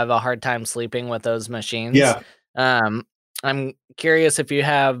have a hard time sleeping with those machines. Yeah. I'm curious if you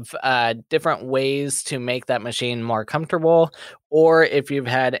have different ways to make that machine more comfortable, or if you've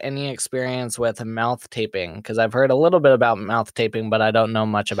had any experience with mouth taping, because I've heard a little bit about mouth taping, but I don't know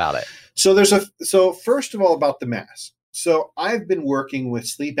much about it. So first of all, about the mask. So I've been working with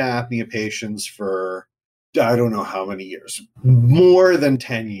sleep apnea patients for, I don't know how many years, more than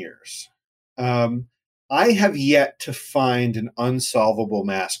 10 years. I have yet to find an unsolvable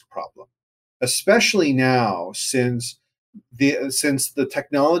mask problem, especially now since the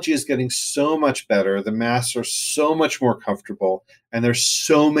technology is getting so much better, the masks are so much more comfortable, and there's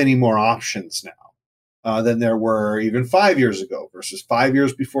so many more options now than there were even 5 years ago versus 5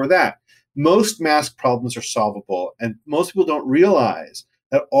 years before that. Most mask problems are solvable, and most people don't realize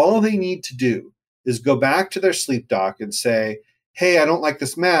that all they need to do is go back to their sleep doc and say, hey, I don't like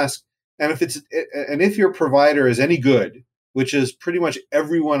this mask. And if your provider is any good, which is pretty much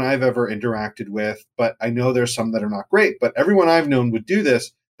everyone I've ever interacted with, but I know there's some that are not great, but everyone I've known would do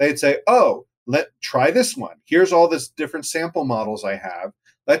this, they'd say, oh, try this one. Here's all this different sample models I have.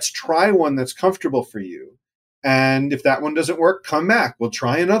 Let's try one that's comfortable for you. And if that one doesn't work, come back. We'll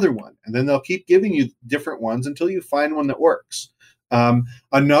try another one. And then they'll keep giving you different ones until you find one that works.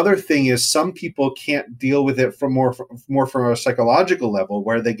 Another thing is some people can't deal with it from more from a psychological level,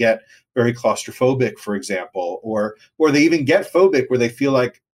 where they get very claustrophobic, for example, or they even get phobic where they feel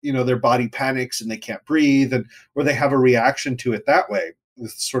like, their body panics and they can't breathe, or they have a reaction to it that way.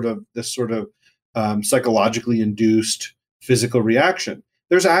 This sort of psychologically induced physical reaction.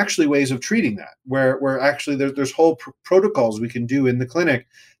 There's actually ways of treating that, where actually there's whole protocols we can do in the clinic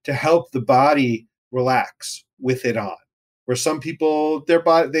to help the body relax with it on. Where some people, their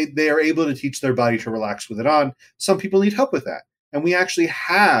body, they are able to teach their body to relax with it on. Some people need help with that, and we actually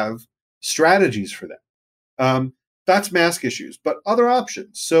have strategies for that. That's mask issues, but other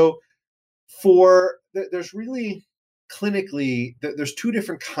options. So there's really clinically, there's two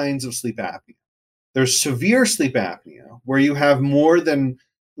different kinds of sleep apnea. There's severe sleep apnea, where you have more than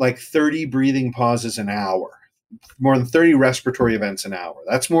like 30 breathing pauses an hour, more than 30 respiratory events an hour.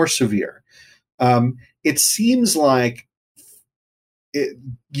 That's more severe. It seems like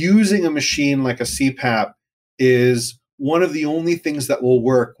using a machine like a CPAP is one of the only things that will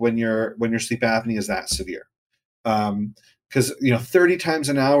work when your sleep apnea is that severe. Because 30 times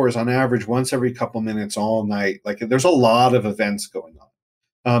an hour is on average once every couple minutes all night. Like, there's a lot of events going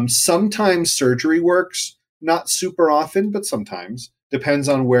on. Sometimes surgery works, not super often, but sometimes. Depends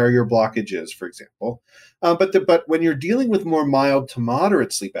on where your blockage is, for example. But when you're dealing with more mild to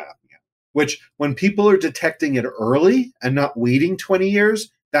moderate sleep apnea, which when people are detecting it early and not waiting 20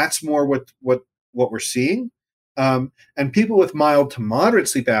 years, that's more what we're seeing. And people with mild to moderate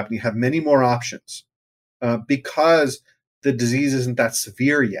sleep apnea have many more options because the disease isn't that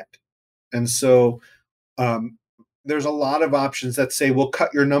severe yet. And so there's a lot of options that say, we'll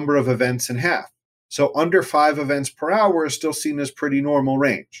cut your number of events in half. So under 5 events per hour is still seen as pretty normal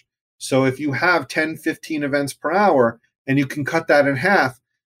range. So if you have 10, 15 events per hour and you can cut that in half,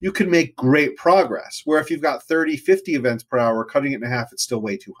 you can make great progress. Where if you've got 30, 50 events per hour, cutting it in half, it's still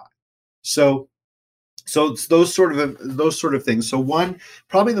way too high. So it's those sort of things. So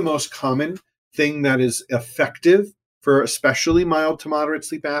probably the most common thing that is effective for especially mild to moderate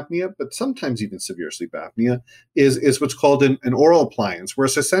sleep apnea, but sometimes even severe sleep apnea, is what's called an oral appliance, where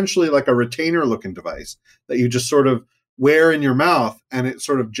it's essentially like a retainer-looking device that you just sort of wear in your mouth, and it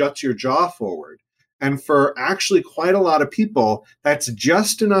sort of juts your jaw forward. And for actually quite a lot of people, that's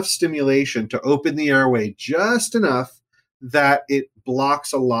just enough stimulation to open the airway, just enough that it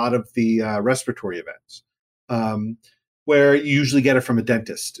blocks a lot of the respiratory events, where you usually get it from a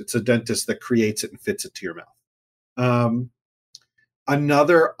dentist. It's a dentist that creates it and fits it to your mouth.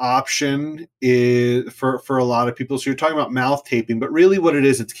 Another option is for a lot of people. So you're talking about mouth taping, but really what it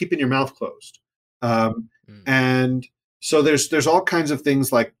is, it's keeping your mouth closed. And so there's all kinds of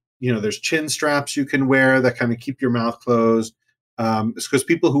things like, there's chin straps you can wear that kind of keep your mouth closed. It's because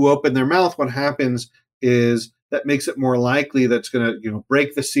people who open their mouth, what happens is that makes it more likely that's going to,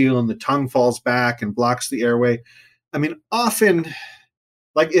 break the seal and the tongue falls back and blocks the airway. I mean, often,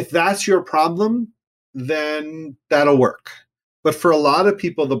 like if that's your problem, then that'll work. But for a lot of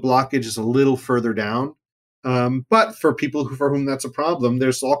people, the blockage is a little further down. But for people for whom that's a problem,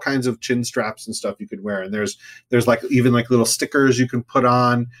 there's all kinds of chin straps and stuff you could wear. And there's like even like little stickers you can put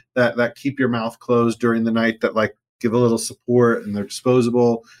on that keep your mouth closed during the night, that like give a little support, and they're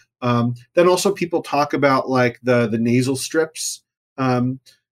disposable. Then also people talk about like the nasal strips.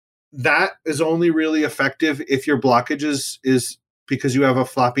 That is only really effective if your blockage is because you have a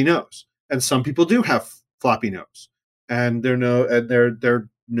floppy nose. And some people do have floppy nose, and their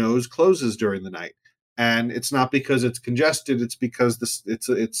nose closes during the night. And it's not because it's congested, it's because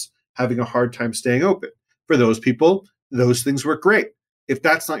it's having a hard time staying open. For those people, those things work great. If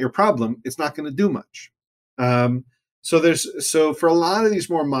that's not your problem, it's not going to do much. So for a lot of these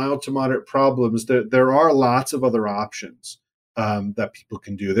more mild to moderate problems, there are lots of other options that people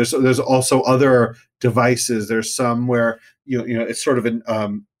can do. There's also other devices. There's some where it's sort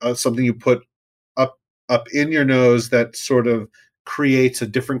of something you put up in your nose that sort of creates a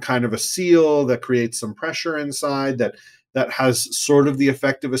different kind of a seal that creates some pressure inside that has sort of the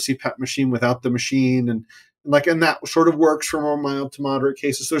effect of a CPAP machine without the machine, and that sort of works for more mild to moderate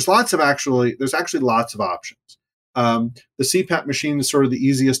cases. So there's actually lots of options. The CPAP machine is sort of the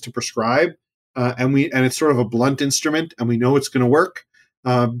easiest to prescribe, and it's sort of a blunt instrument, and we know it's going to work.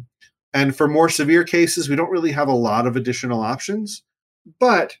 And for more severe cases, we don't really have a lot of additional options,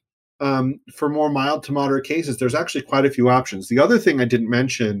 but for more mild to moderate cases, there's actually quite a few options. The other thing I didn't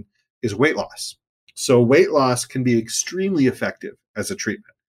mention is weight loss. So weight loss can be extremely effective as a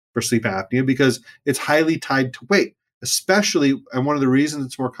treatment for sleep apnea because it's highly tied to weight, especially, and one of the reasons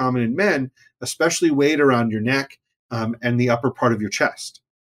it's more common in men, especially weight around your neck and the upper part of your chest,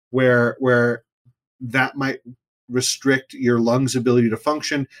 where that might restrict your lungs' ability to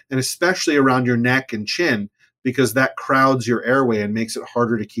function, and especially around your neck and chin, because that crowds your airway and makes it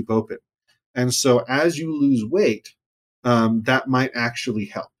harder to keep open. And so as you lose weight, that might actually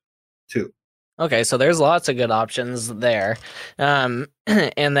help too. Okay, so there's lots of good options there. And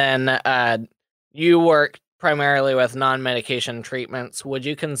then you work primarily with non-medication treatments. Would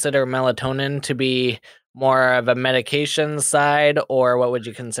you consider melatonin to be more of a medication side, or what would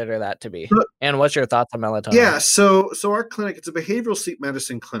you consider that to be? And what's your thoughts on melatonin? Yeah, so our clinic, it's a behavioral sleep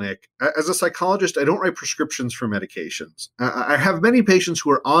medicine clinic. As a psychologist, I don't write prescriptions for medications. I have many patients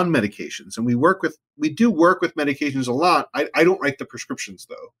who are on medications, and we do work with medications a lot. I don't write the prescriptions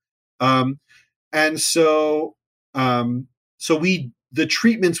though. The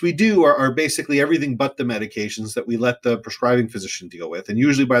treatments we do are basically everything but the medications that we let the prescribing physician deal with. And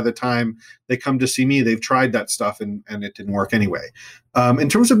usually by the time they come to see me, they've tried that stuff and it didn't work anyway. In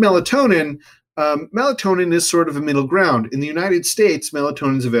terms of melatonin, melatonin is sort of a middle ground. In the United States,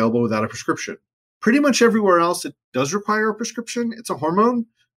 melatonin is available without a prescription. Pretty much everywhere else, it does require a prescription. It's a hormone.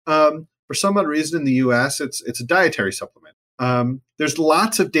 For some odd reason in the US, it's a dietary supplement. There's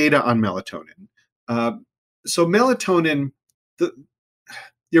lots of data on melatonin. So melatonin,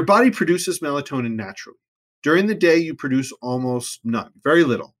 your body produces melatonin naturally. During the day, you produce almost none, very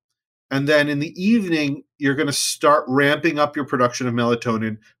little. And then in the evening, you're going to start ramping up your production of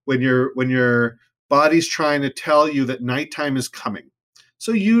melatonin when your body's trying to tell you that nighttime is coming.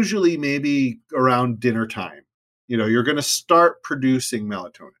 So usually maybe around dinner time, you're going to start producing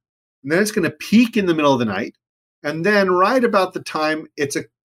melatonin. And then it's going to peak in the middle of the night. And then right about the time it's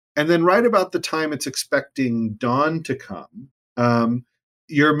expecting dawn to come,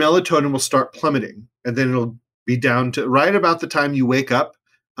 your melatonin will start plummeting, and then it'll be down to right about the time you wake up.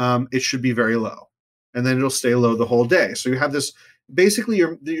 It should be very low, and then it'll stay low the whole day. So you have this, basically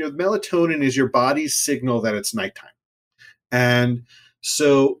your melatonin is your body's signal that it's nighttime. And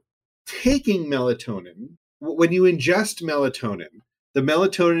so taking melatonin, when you ingest melatonin, the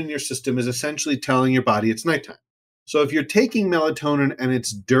melatonin in your system is essentially telling your body it's nighttime. So if you're taking melatonin and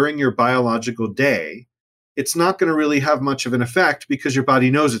it's during your biological day, it's not going to really have much of an effect because your body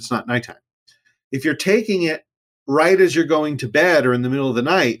knows it's not nighttime. If you're taking it right as you're going to bed or in the middle of the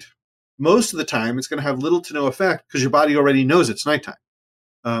night, most of the time it's going to have little to no effect because your body already knows it's nighttime.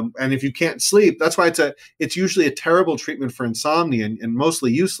 And if you can't sleep, that's why it's usually a terrible treatment for insomnia and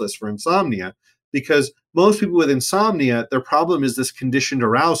mostly useless for insomnia, because most people with insomnia, their problem is this conditioned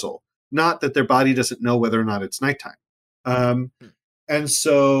arousal, not that their body doesn't know whether or not it's nighttime. And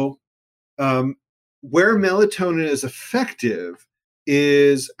so where melatonin is effective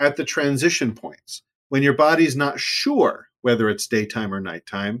is at the transition points. When your body's not sure whether it's daytime or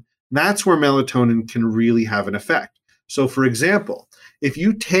nighttime, that's where melatonin can really have an effect. So for example, if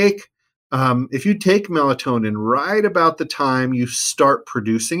you take if you take melatonin right about the time you start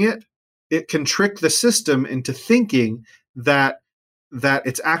producing it, it can trick the system into thinking that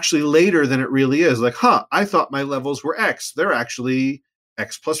it's actually later than it really is. Like, I thought my levels were X. They're actually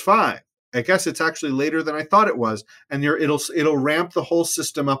X plus 5. I guess it's actually later than I thought it was. And it'll ramp the whole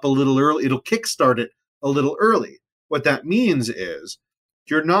system up a little early. It'll kickstart it a little early. What that means is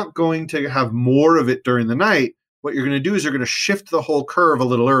you're not going to have more of it during the night. What you're going to do is you're going to shift the whole curve a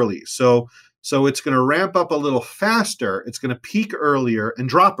little early. So it's going to ramp up a little faster. It's going to peak earlier and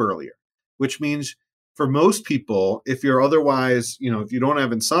drop earlier, which means for most people, if you're otherwise, if you don't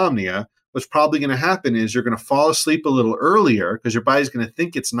have insomnia, what's probably going to happen is you're going to fall asleep a little earlier because your body's going to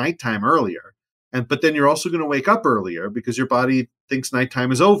think it's nighttime earlier. But then you're also going to wake up earlier because your body thinks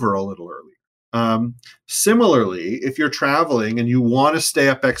nighttime is over a little earlier. Similarly, if you're traveling and you want to stay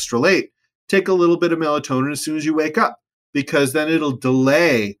up extra late, take a little bit of melatonin as soon as you wake up, because then it'll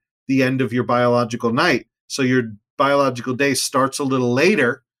delay the end of your biological night. So your biological day starts a little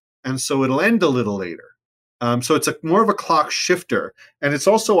later, and so it'll end a little later. So it's more of a clock shifter, and it's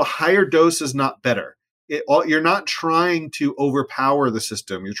also a higher dose is not better. You're not trying to overpower the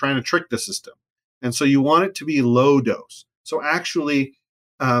system. You're trying to trick the system. And so you want it to be low dose. So actually,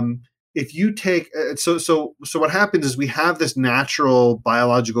 if you take, so what happens is we have this natural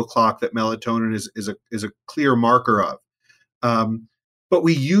biological clock that melatonin is a clear marker of. But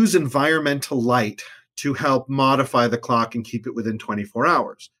we use environmental light to help modify the clock and keep it within 24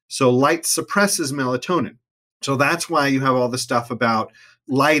 hours. So light suppresses melatonin. So that's why you have all the stuff about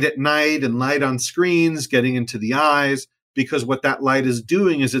light at night and light on screens getting into the eyes, because what that light is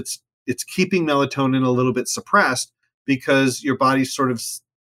doing is it's keeping melatonin a little bit suppressed because your body's sort of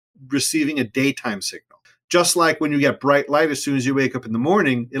receiving a daytime signal. Just like when you get bright light as soon as you wake up in the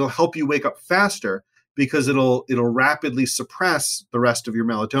morning, it'll help you wake up faster because it'll rapidly suppress the rest of your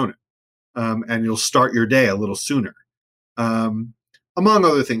melatonin, and you'll start your day a little sooner, among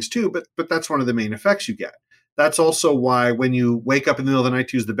other things too. But that's one of the main effects you get. That's also why when you wake up in the middle of the night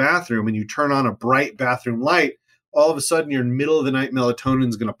to use the bathroom and you turn on a bright bathroom light, all of a sudden your middle of the night melatonin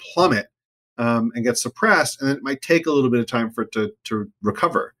is going to plummet and get suppressed, and it might take a little bit of time for it to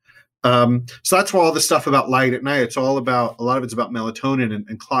recover. So that's why all the stuff about light at night, a lot of it's about melatonin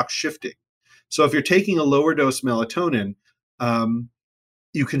and clock shifting. So if you're taking a lower dose melatonin,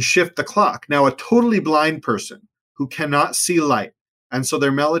 you can shift the clock. Now, a totally blind person who cannot see light, and so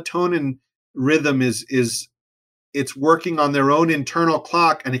their melatonin rhythm it's working on their own internal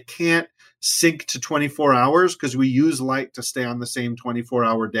clock, and it can't sync to 24 hours because we use light to stay on the same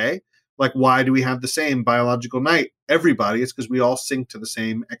 24-hour day. Like, why do we have the same biological night? Everybody, it's because we all sync to the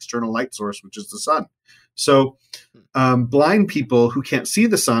same external light source, which is the sun. So blind people who can't see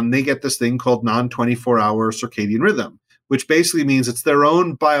the sun, they get this thing called non-24-hour circadian rhythm, which basically means it's their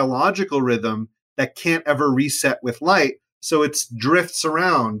own biological rhythm that can't ever reset with light. So it drifts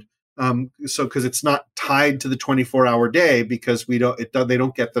around. Because it's not tied to the 24-hour day, because they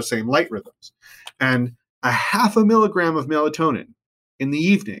don't get the same light rhythms. And 0.5 milligram of melatonin in the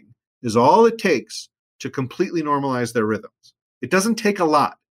evening is all it takes to completely normalize their rhythms. It doesn't take a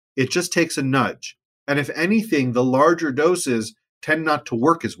lot. It just takes a nudge. And if anything, the larger doses tend not to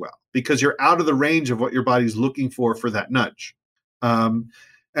work as well because you're out of the range of what your body's looking for that nudge.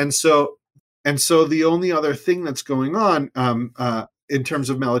 And so the only other thing that's going on in terms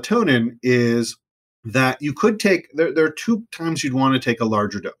of melatonin is that you could take, there are 2 times you'd want to take a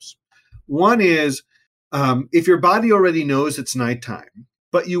larger dose. One is if your body already knows it's nighttime,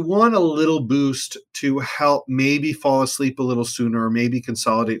 but you want a little boost to help maybe fall asleep a little sooner or maybe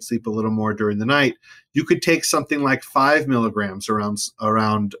consolidate sleep a little more during the night, you could take something like 5 milligrams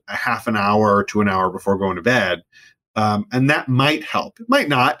around a half an hour to an hour before going to bed. And that might help. It might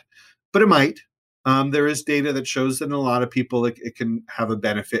not, but it might. There is data that shows that in a lot of people it can have a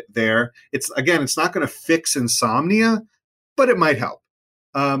benefit there. It's not going to fix insomnia, but it might help.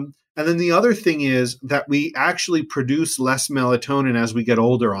 And then the other thing is that we actually produce less melatonin as we get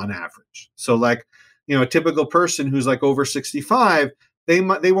older on average. So like, a typical person who's like over 65, they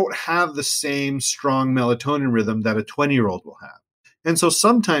won't have the same strong melatonin rhythm that a 20-year-old will have. And so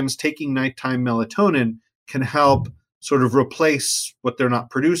sometimes taking nighttime melatonin can help sort of replace what they're not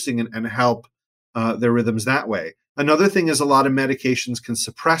producing and help their rhythms that way. Another thing is a lot of medications can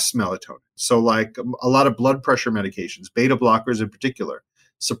suppress melatonin. So like a lot of blood pressure medications, beta blockers in particular,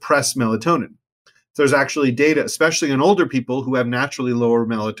 suppress melatonin. There's actually data, especially in older people who have naturally lower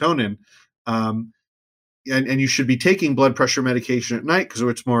melatonin, and you should be taking blood pressure medication at night because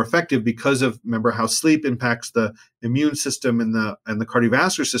it's more effective because of, remember how sleep impacts the immune system and the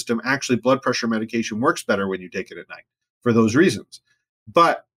cardiovascular system. Actually, blood pressure medication works better when you take it at night for those reasons.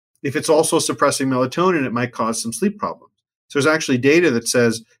 But If it's also suppressing melatonin, it might cause some sleep problems. So there's actually data that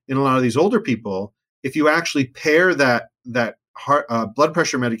says in a lot of these older people, if you actually pair that blood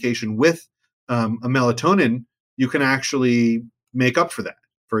pressure medication with a melatonin, you can actually make up for that,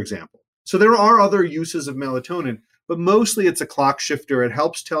 for example. So there are other uses of melatonin, but mostly it's a clock shifter. It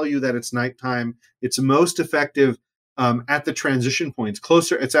helps tell you that it's nighttime. It's most effective at the transition points.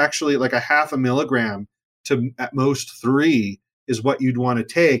 Closer, it's actually like a 0.5 milligram to at most 3 is what you'd want to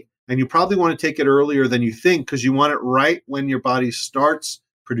take. And you probably want to take it earlier than you think because you want it right when your body starts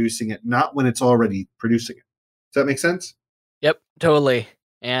producing it, not when it's already producing it. Does that make sense? Yep, totally.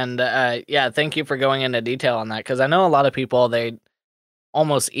 And thank you for going into detail on that, because I know a lot of people, they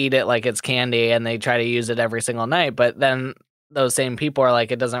almost eat it like it's candy and they try to use it every single night, but then those same people are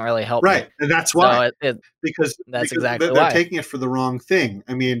like, it doesn't really help right me. And that's why, so because exactly they're taking it for the wrong thing.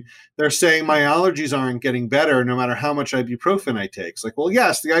 I mean, they're saying my allergies aren't getting better no matter how much ibuprofen I take. It's like, well,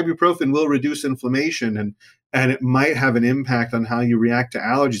 yes, the ibuprofen will reduce inflammation and it might have an impact on how you react to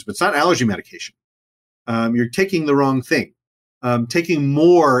allergies, but it's not allergy medication. You're taking the wrong thing. Taking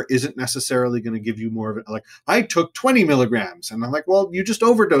more isn't necessarily going to give you more of it. Like, I took 20 milligrams and I'm like, well, you just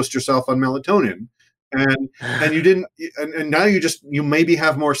overdosed yourself on melatonin and you didn't, and now you maybe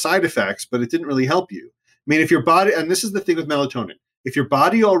have more side effects, but it didn't really help you. I mean, if your body, and this is the thing with melatonin, if your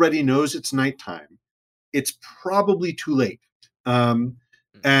body already knows it's nighttime, it's probably too late. And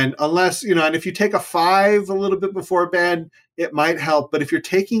unless, and if you take a 5 a little bit before bed, it might help. But if you're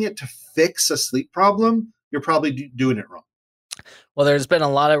taking it to fix a sleep problem, you're probably doing it wrong. Well, there's been a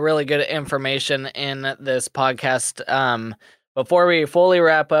lot of really good information in this podcast. Before we fully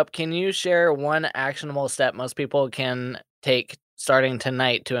wrap up, can you share one actionable step most people can take starting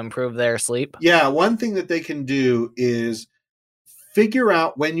tonight to improve their sleep? Yeah, one thing that they can do is figure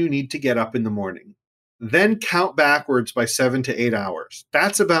out when you need to get up in the morning. Then count backwards by 7 to 8 hours.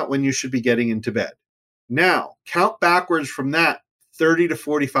 That's about when you should be getting into bed. Now, count backwards from that 30 to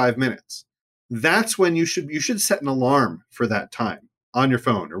 45 minutes. That's when you should set an alarm for that time on your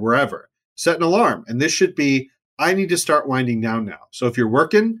phone or wherever. Set an alarm. And this should be, I need to start winding down now. So if you're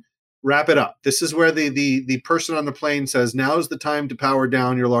working, wrap it up. This is where the person on the plane says, now is the time to power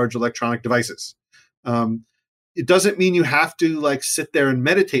down your large electronic devices. It doesn't mean you have to sit there and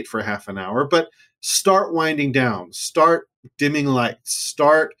meditate for half an hour, but start winding down, start dimming lights,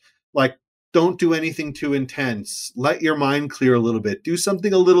 start don't do anything too intense. Let your mind clear a little bit. Do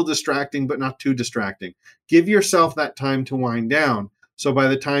something a little distracting, but not too distracting. Give yourself that time to wind down. So by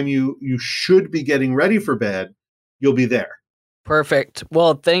the time you should be getting ready for bed, you'll be there. Perfect.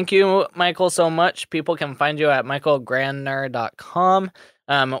 Well, thank you, Michael, so much. People can find you at michaelgrandner.com.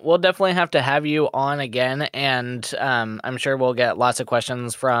 We'll definitely have to have you on again, and I'm sure we'll get lots of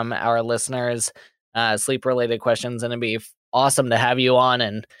questions from our listeners, sleep-related questions, and it'd be awesome to have you on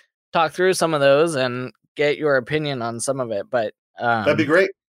and talk through some of those and get your opinion on some of it. But that'd be great.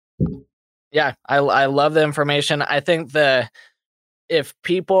 Yeah, I love the information. I think if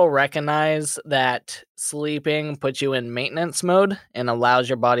people recognize that sleeping puts you in maintenance mode and allows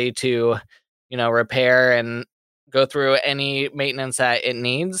your body to, repair and go through any maintenance that it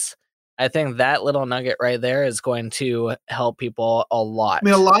needs, I think that little nugget right there is going to help people a lot. I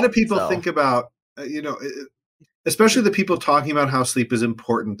mean, a lot of people think about, especially the people talking about how sleep is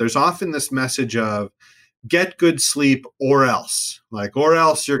important. There's often this message of get good sleep or else, or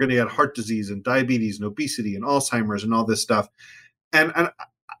else you're going to get heart disease and diabetes and obesity and Alzheimer's and all this stuff. And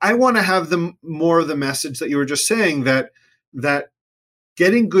I want to have more of the message that you were just saying, that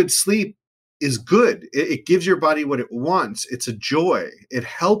getting good sleep is good. It gives your body what it wants. It's a joy. It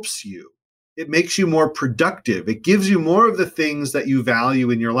helps you. It makes you more productive. It gives you more of the things that you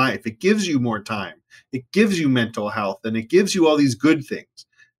value in your life. It gives you more time. It gives you mental health, and it gives you all these good things.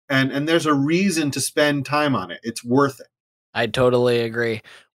 And there's a reason to spend time on it. It's worth it. I totally agree.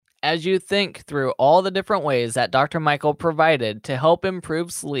 As you think through all the different ways that Dr. Michael provided to help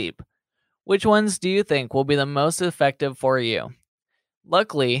improve sleep, which ones do you think will be the most effective for you?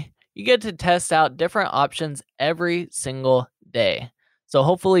 Luckily, you get to test out different options every single day. So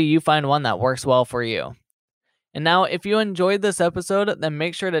hopefully you find one that works well for you. And now, if you enjoyed this episode, then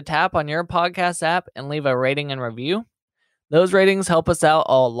make sure to tap on your podcast app and leave a rating and review. Those ratings help us out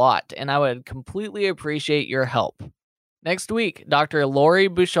a lot, and I would completely appreciate your help. Next week, Dr. Lori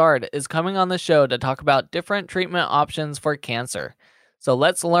Bouchard is coming on the show to talk about different treatment options for cancer. So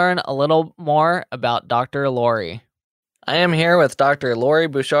let's learn a little more about Dr. Lori. I am here with Dr. Lori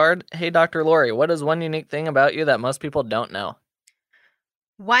Bouchard. Hey, Dr. Lori, what is one unique thing about you that most people don't know?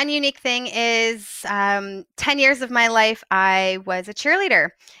 One unique thing is 10 years of my life, I was a cheerleader,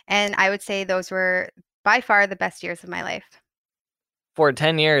 and I would say those were by far the best years of my life. for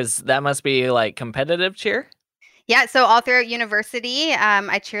 10 years, that must be like competitive cheer? Yeah, so all throughout university,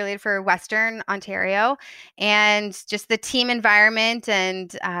 I cheerleaded for Western Ontario, and just the team environment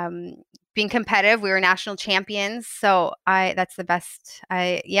and being competitive. We were national champions, so that's the best.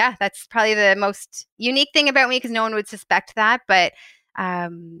 That's probably the most unique thing about me because no one would suspect that, but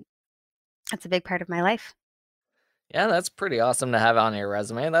that's a big part of my life. Yeah, that's pretty awesome to have on your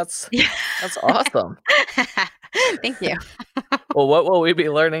resume. That's Yeah. awesome. Thank you. Well, what will we be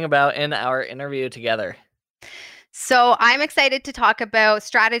learning about in our interview together? So I'm excited to talk about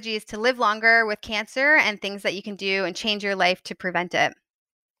strategies to live longer with cancer and things that you can do and change your life to prevent it.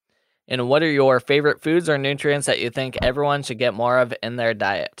 And what are your favorite foods or nutrients that you think everyone should get more of in their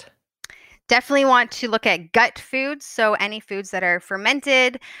diet? Definitely want to look at gut foods, so any foods that are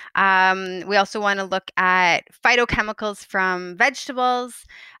fermented. We also want to look at phytochemicals from vegetables.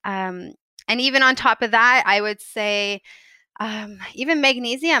 And even on top of that, I would say even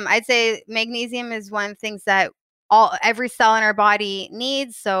magnesium. I'd say magnesium is one of the things that every cell in our body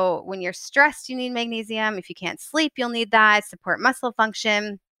needs. So when you're stressed, you need magnesium. If you can't sleep, you'll need that. Support muscle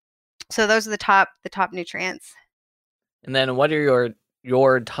function. So those are the top nutrients. And then what are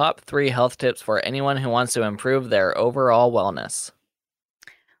your top 3 health tips for anyone who wants to improve their overall wellness?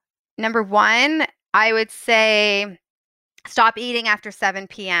 Number 1, I would say stop eating after 7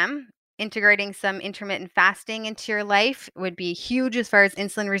 p.m. Integrating some intermittent fasting into your life would be huge as far as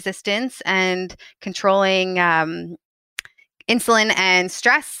insulin resistance and controlling insulin and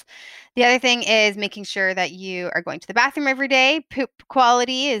stress. The other thing is making sure that you are going to the bathroom every day. Poop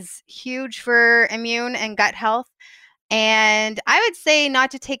quality is huge for immune and gut health. And I would say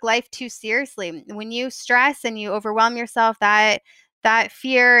not to take life too seriously. When you stress and you overwhelm yourself, that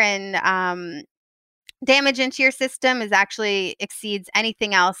fear and damage into your system is actually exceeds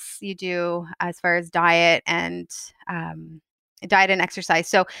anything else you do as far as diet and exercise.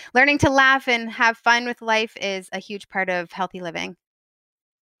 So learning to laugh and have fun with life is a huge part of healthy living.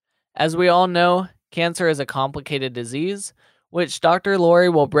 As we all know, cancer is a complicated disease, which Dr. Lori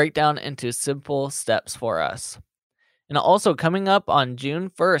will break down into simple steps for us. And also coming up on June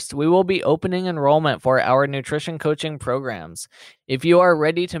 1st, we will be opening enrollment for our nutrition coaching programs. If you are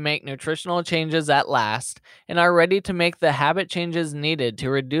ready to make nutritional changes at last and are ready to make the habit changes needed to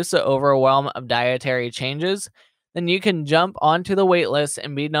reduce the overwhelm of dietary changes, then you can jump onto the waitlist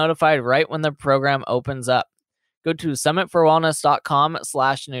and be notified right when the program opens up. Go to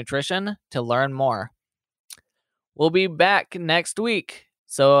summitforwellness.com/nutrition to learn more. We'll be back next week.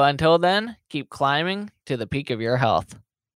 So until then, keep climbing to the peak of your health.